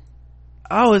NegroCon.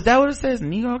 Oh, is that what it says?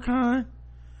 NegroCon?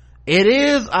 It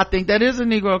is. I think that is a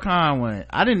NegroCon one.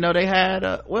 I didn't know they had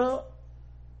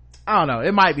I don't know,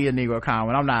 it might be a NegroCon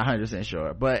one, I'm not 100%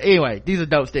 sure, but anyway, these are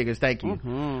dope stickers. Thank you.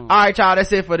 All right, y'all,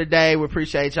 that's it for today. We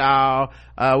appreciate y'all.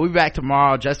 We'll be back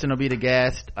tomorrow. Justin will be the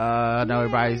guest. I know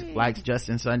everybody likes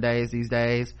Justin Sundays these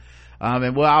days.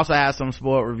 And we'll also have some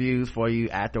spoiled reviews for you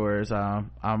afterwards.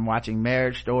 I'm watching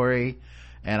Marriage Story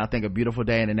and I think A Beautiful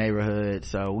Day in the Neighborhood,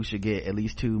 so we should get at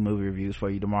least 2 movie reviews for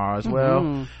you tomorrow as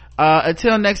well.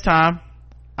 Until next time,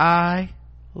 I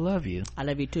love you. I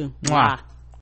love you too. Mwah.